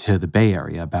moved to the Bay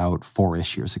Area about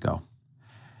 4-ish years ago.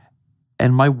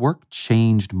 And my work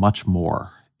changed much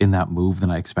more in that move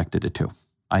than I expected it to.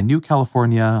 I knew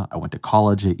California. I went to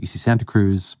college at UC Santa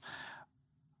Cruz.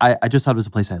 I just thought it was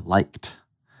a place I liked.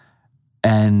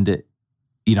 And,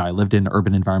 I lived in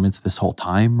urban environments this whole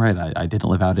time, right? I didn't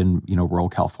live out in, rural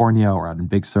California or out in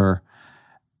Big Sur.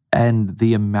 And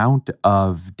the amount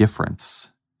of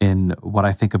difference in what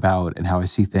I think about and how I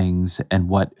see things and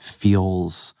what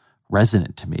feels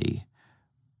resonant to me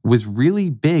was really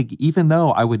big, even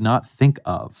though I would not think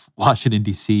of Washington,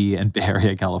 D.C. and Bay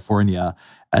Area, California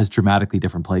as dramatically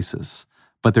different places.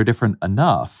 But they're different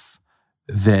enough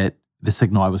that the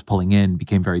signal I was pulling in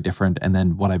became very different. And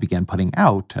then what I began putting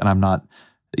out, and I'm not,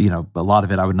 a lot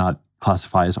of it I would not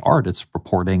classify as art. It's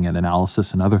reporting and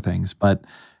analysis and other things. But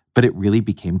it really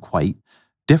became quite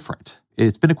different.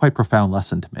 It's been a quite profound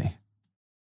lesson to me.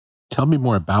 Tell me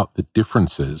more about the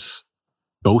differences,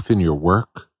 both in your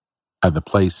work and the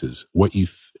places. What you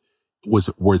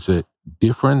was it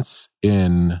difference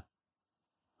in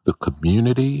the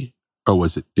community, or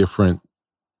was it different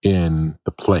in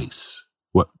the place?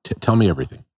 Tell me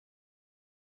everything.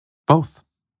 Both.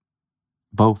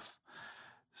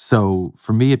 So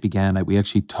for me, it began, we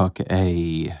actually took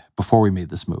before we made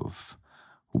this move,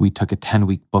 we took a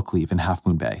 10-week book leave in Half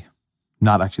Moon Bay,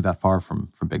 not actually that far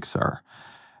from Big Sur.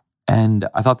 And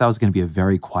I thought that was going to be a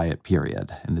very quiet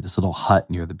period in this little hut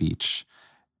near the beach.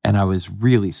 And I was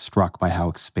really struck by how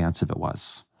expansive it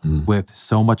was, with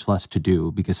so much less to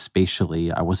do, because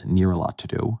spatially I wasn't near a lot to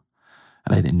do.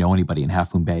 And I didn't know anybody in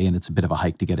Half Moon Bay, and it's a bit of a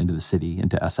hike to get into the city,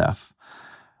 into SF.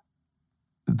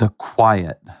 The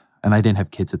quiet, and I didn't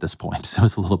have kids at this point, so it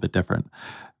was a little bit different.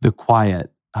 The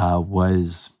quiet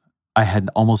I had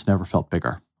almost never felt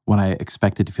bigger when I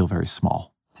expected to feel very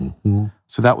small. Mm-hmm.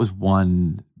 So that was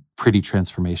one pretty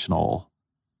transformational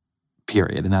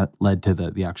period. And that led to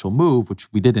the actual move,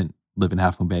 which we didn't live in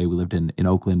Half Moon Bay. We lived in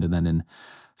Oakland and then in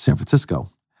San Francisco.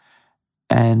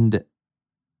 And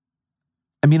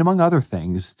I mean, among other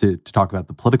things, to talk about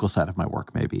the political side of my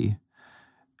work, maybe,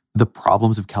 the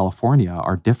problems of California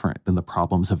are different than the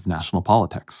problems of national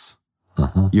politics.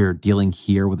 Mm-hmm. You're dealing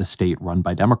here with a state run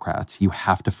by Democrats. You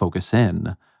have to focus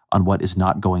in on what is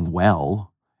not going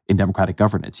well in Democratic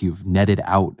governance. You've netted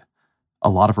out a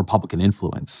lot of Republican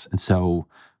influence. And so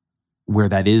where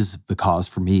that is the cause,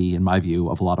 for me, in my view,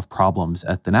 of a lot of problems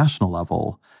at the national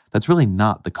level, that's really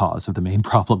not the cause of the main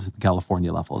problems at the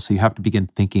California level. So you have to begin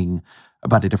thinking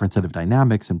about a different set of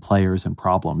dynamics and players and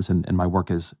problems. And my work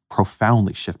has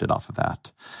profoundly shifted off of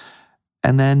that.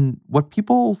 And then what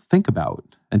people think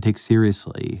about and take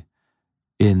seriously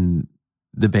in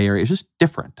the Bay Area is just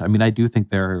different. I mean, I do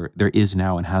think there is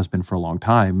now, and has been for a long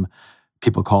time,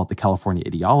 people call it the California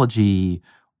ideology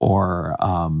or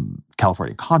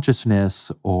California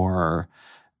consciousness,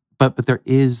 but there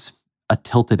is a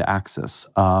tilted axis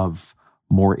of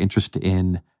more interest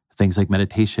in things like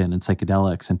meditation and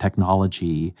psychedelics and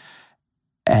technology,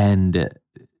 and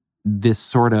this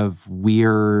sort of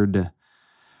weird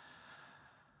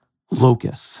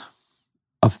locus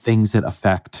of things that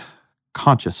affect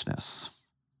consciousness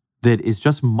that is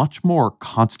just much more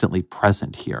constantly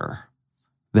present here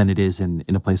than it is in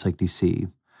a place like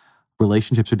DC.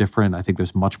 Relationships are different. I think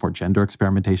there's much more gender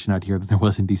experimentation out here than there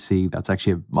was in DC. That's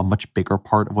actually a much bigger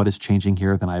part of what is changing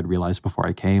here than I had realized before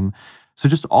I came. So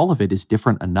just all of it is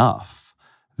different enough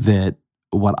that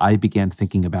what I began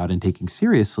thinking about and taking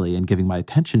seriously and giving my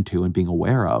attention to and being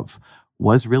aware of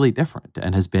was really different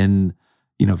and has been,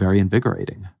 very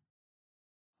invigorating.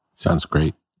 Sounds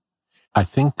great. I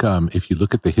think if you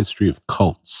look at the history of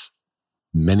cults,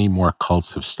 many more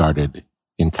cults have started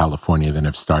in California than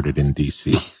have started in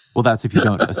DC. Well, that's if you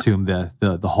don't assume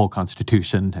the whole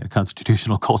Constitution and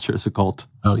constitutional culture is a cult.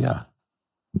 Oh, yeah.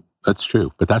 That's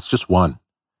true. But that's just one.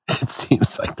 It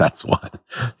seems like that's one.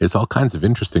 There's all kinds of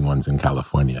interesting ones in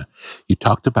California. You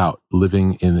talked about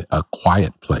living in a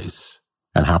quiet place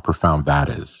and how profound that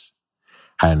is.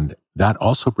 And that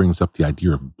also brings up the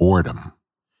idea of boredom.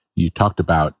 You talked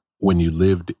about when you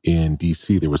lived in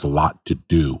DC, there was a lot to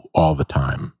do all the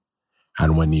time.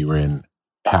 And when you were in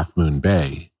Half Moon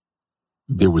Bay,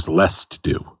 there was less to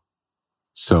do.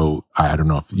 So I don't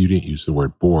know if you didn't use the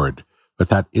word bored, but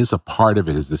that is a part of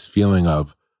it, is this feeling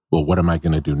of, well, what am I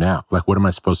going to do now? Like, what am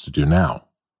I supposed to do now?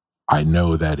 I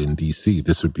know that in DC,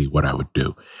 this would be what I would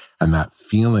do. And that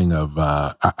feeling of,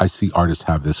 I see artists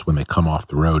have this when they come off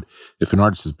the road. If an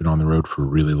artist has been on the road for a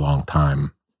really long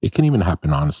time, it can even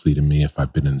happen, honestly, to me if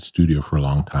I've been in the studio for a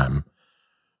long time.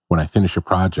 When I finish a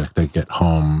project, I get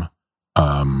home,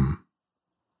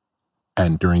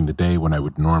 and during the day when I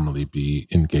would normally be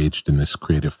engaged in this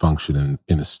creative function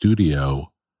in the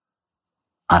studio,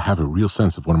 I have a real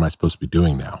sense of what am I supposed to be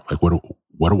doing now? Like, what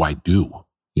do I do?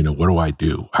 What do I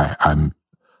do?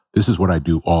 This is what I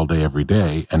do all day, every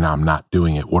day, and now I'm not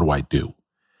doing it. What do I do?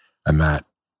 And that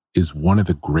is one of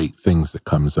the great things that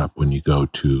comes up when you go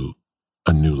to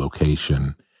a new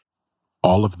location.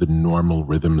 All of the normal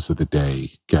rhythms of the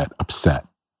day get upset,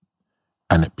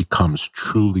 and it becomes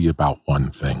truly about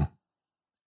one thing.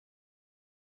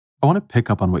 I want to pick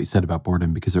up on what you said about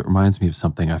boredom because it reminds me of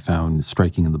something I found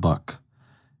striking in the book.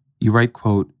 You write,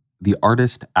 quote, "The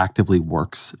artist actively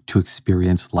works to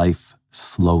experience life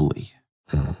slowly."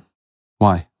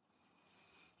 Why?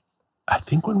 I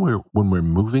think when we're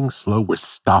moving slow, we're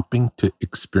stopping to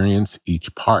experience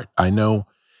each part. I know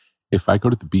if I go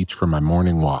to the beach for my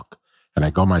morning walk and I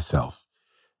go myself,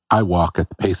 I walk at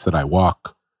the pace that I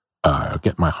walk,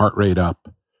 get my heart rate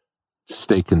up,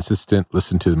 stay consistent,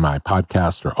 listen to my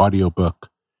podcast or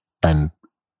audiobook, and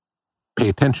pay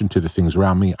attention to the things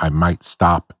around me. I might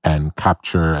stop and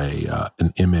capture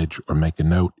an image or make a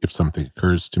note if something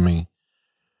occurs to me.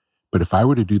 But if I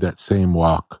were to do that same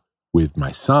walk with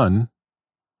my son,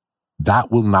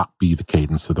 that will not be the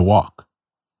cadence of the walk.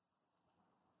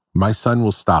 My son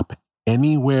will stop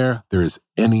anywhere there is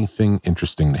anything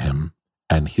interesting to him,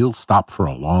 and he'll stop for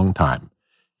a long time.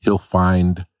 He'll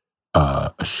find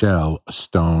a shell, a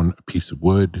stone, a piece of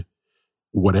wood,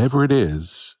 whatever it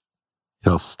is,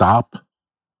 he'll stop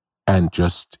and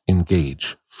just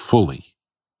engage fully.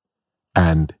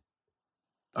 And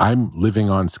I'm living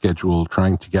on schedule,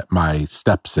 trying to get my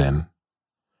steps in,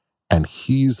 and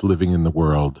he's living in the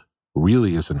world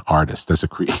really as an artist, as a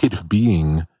creative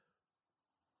being,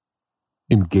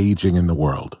 engaging in the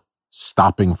world,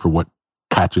 stopping for what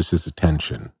catches his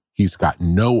attention. He's got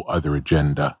no other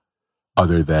agenda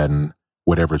other than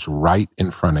whatever's right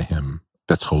in front of him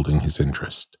that's holding his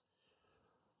interest.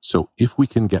 So if we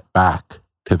can get back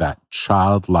to that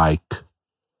childlike,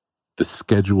 the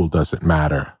schedule doesn't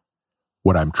matter,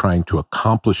 what I'm trying to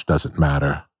accomplish doesn't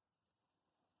matter,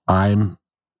 I'm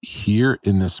here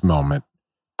in this moment,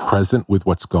 present with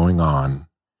what's going on,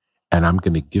 and I'm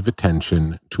going to give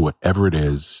attention to whatever it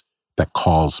is that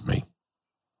calls me.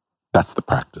 That's the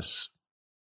practice.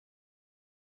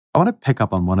 I want to pick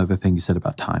up on one other thing you said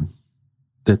about time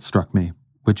that struck me,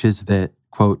 which is that,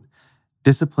 quote,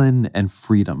 "Discipline and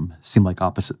freedom seem like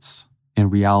opposites.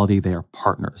 In reality, they are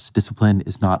partners. Discipline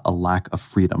is not a lack of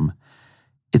freedom.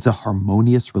 It's a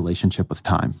harmonious relationship with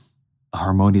time." A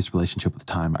harmonious relationship with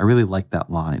time. I really like that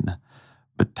line.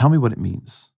 But tell me what it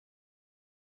means.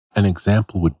 An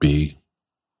example would be,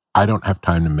 I don't have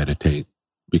time to meditate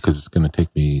because it's going to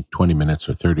take me 20 minutes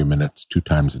or 30 minutes 2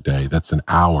 times a day. That's an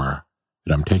hour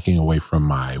that I'm taking away from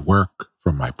my work,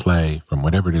 from my play, from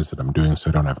whatever it is that I'm doing, so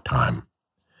I don't have time.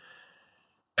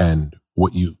 And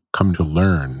what you come to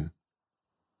learn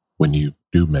when you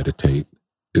do meditate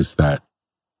is that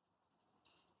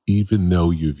even though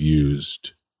you've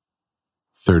used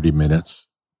 30 minutes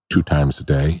 2 times a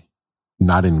day,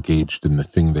 not engaged in the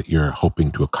thing that you're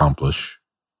hoping to accomplish,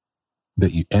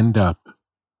 that you end up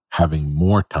having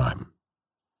more time.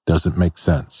 Doesn't make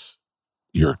sense.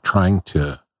 You're trying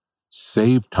to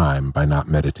save time by not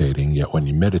meditating, yet when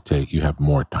you meditate, you have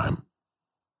more time.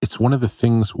 It's one of the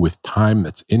things with time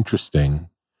that's interesting.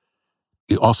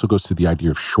 It also goes to the idea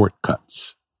of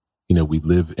shortcuts. You know, we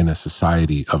live in a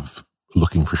society of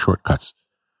looking for shortcuts.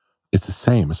 It's the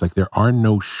same. It's like there are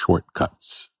no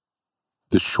shortcuts.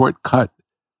 The shortcut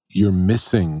you're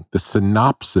missing, the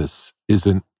synopsis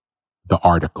isn't the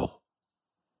article.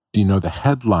 Do you know, the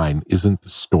headline isn't the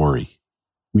story.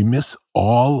 We miss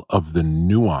all of the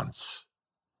nuance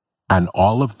and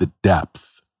all of the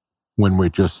depth when we're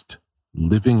just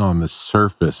living on the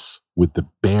surface with the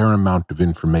bare amount of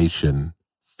information,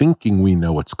 thinking we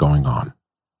know what's going on.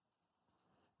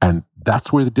 And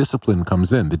that's where the discipline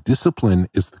comes in. The discipline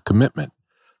is the commitment.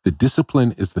 The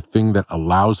discipline is the thing that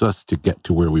allows us to get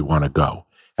to where we want to go.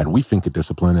 And we think of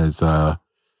discipline as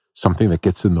something that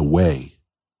gets in the way.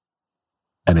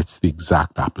 And it's the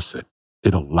exact opposite.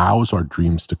 It allows our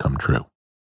dreams to come true.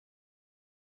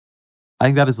 I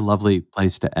think that is a lovely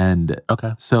place to end.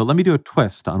 Okay. So let me do a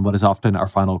twist on what is often our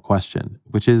final question,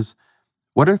 which is,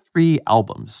 what are 3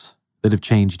 albums that have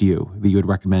changed you that you would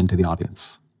recommend to the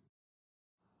audience?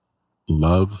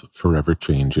 Love Forever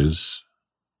Changes,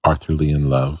 Arthur Lee in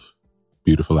Love,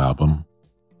 beautiful album.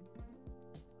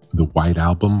 The White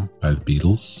Album by the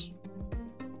Beatles.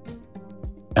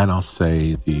 And I'll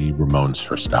say the Ramones'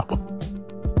 first album.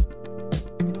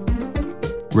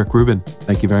 Rick Rubin,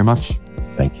 thank you very much.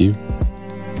 Thank you.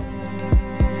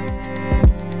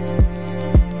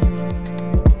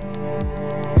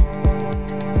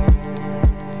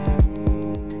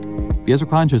 The Ezra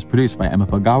Klein Show is produced by Emma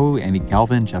Fogawu, Annie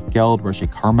Galvin, Jeff Geld, Roche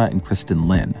Karma, and Kristen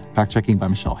Lin. Fact-checking by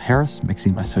Michelle Harris.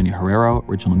 Mixing by Sonia Herrero.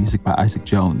 Original music by Isaac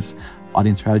Jones.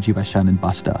 Audience strategy by Shannon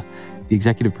Busta. The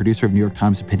executive producer of New York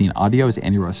Times Opinion Audio is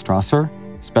Annie Rose Strasser.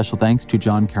 Special thanks to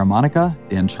John Karamonica,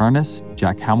 Dan Charnas,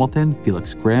 Jack Hamilton,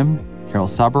 Felix Grimm, Carol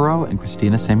Saburo, and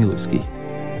Christina Samuelewski.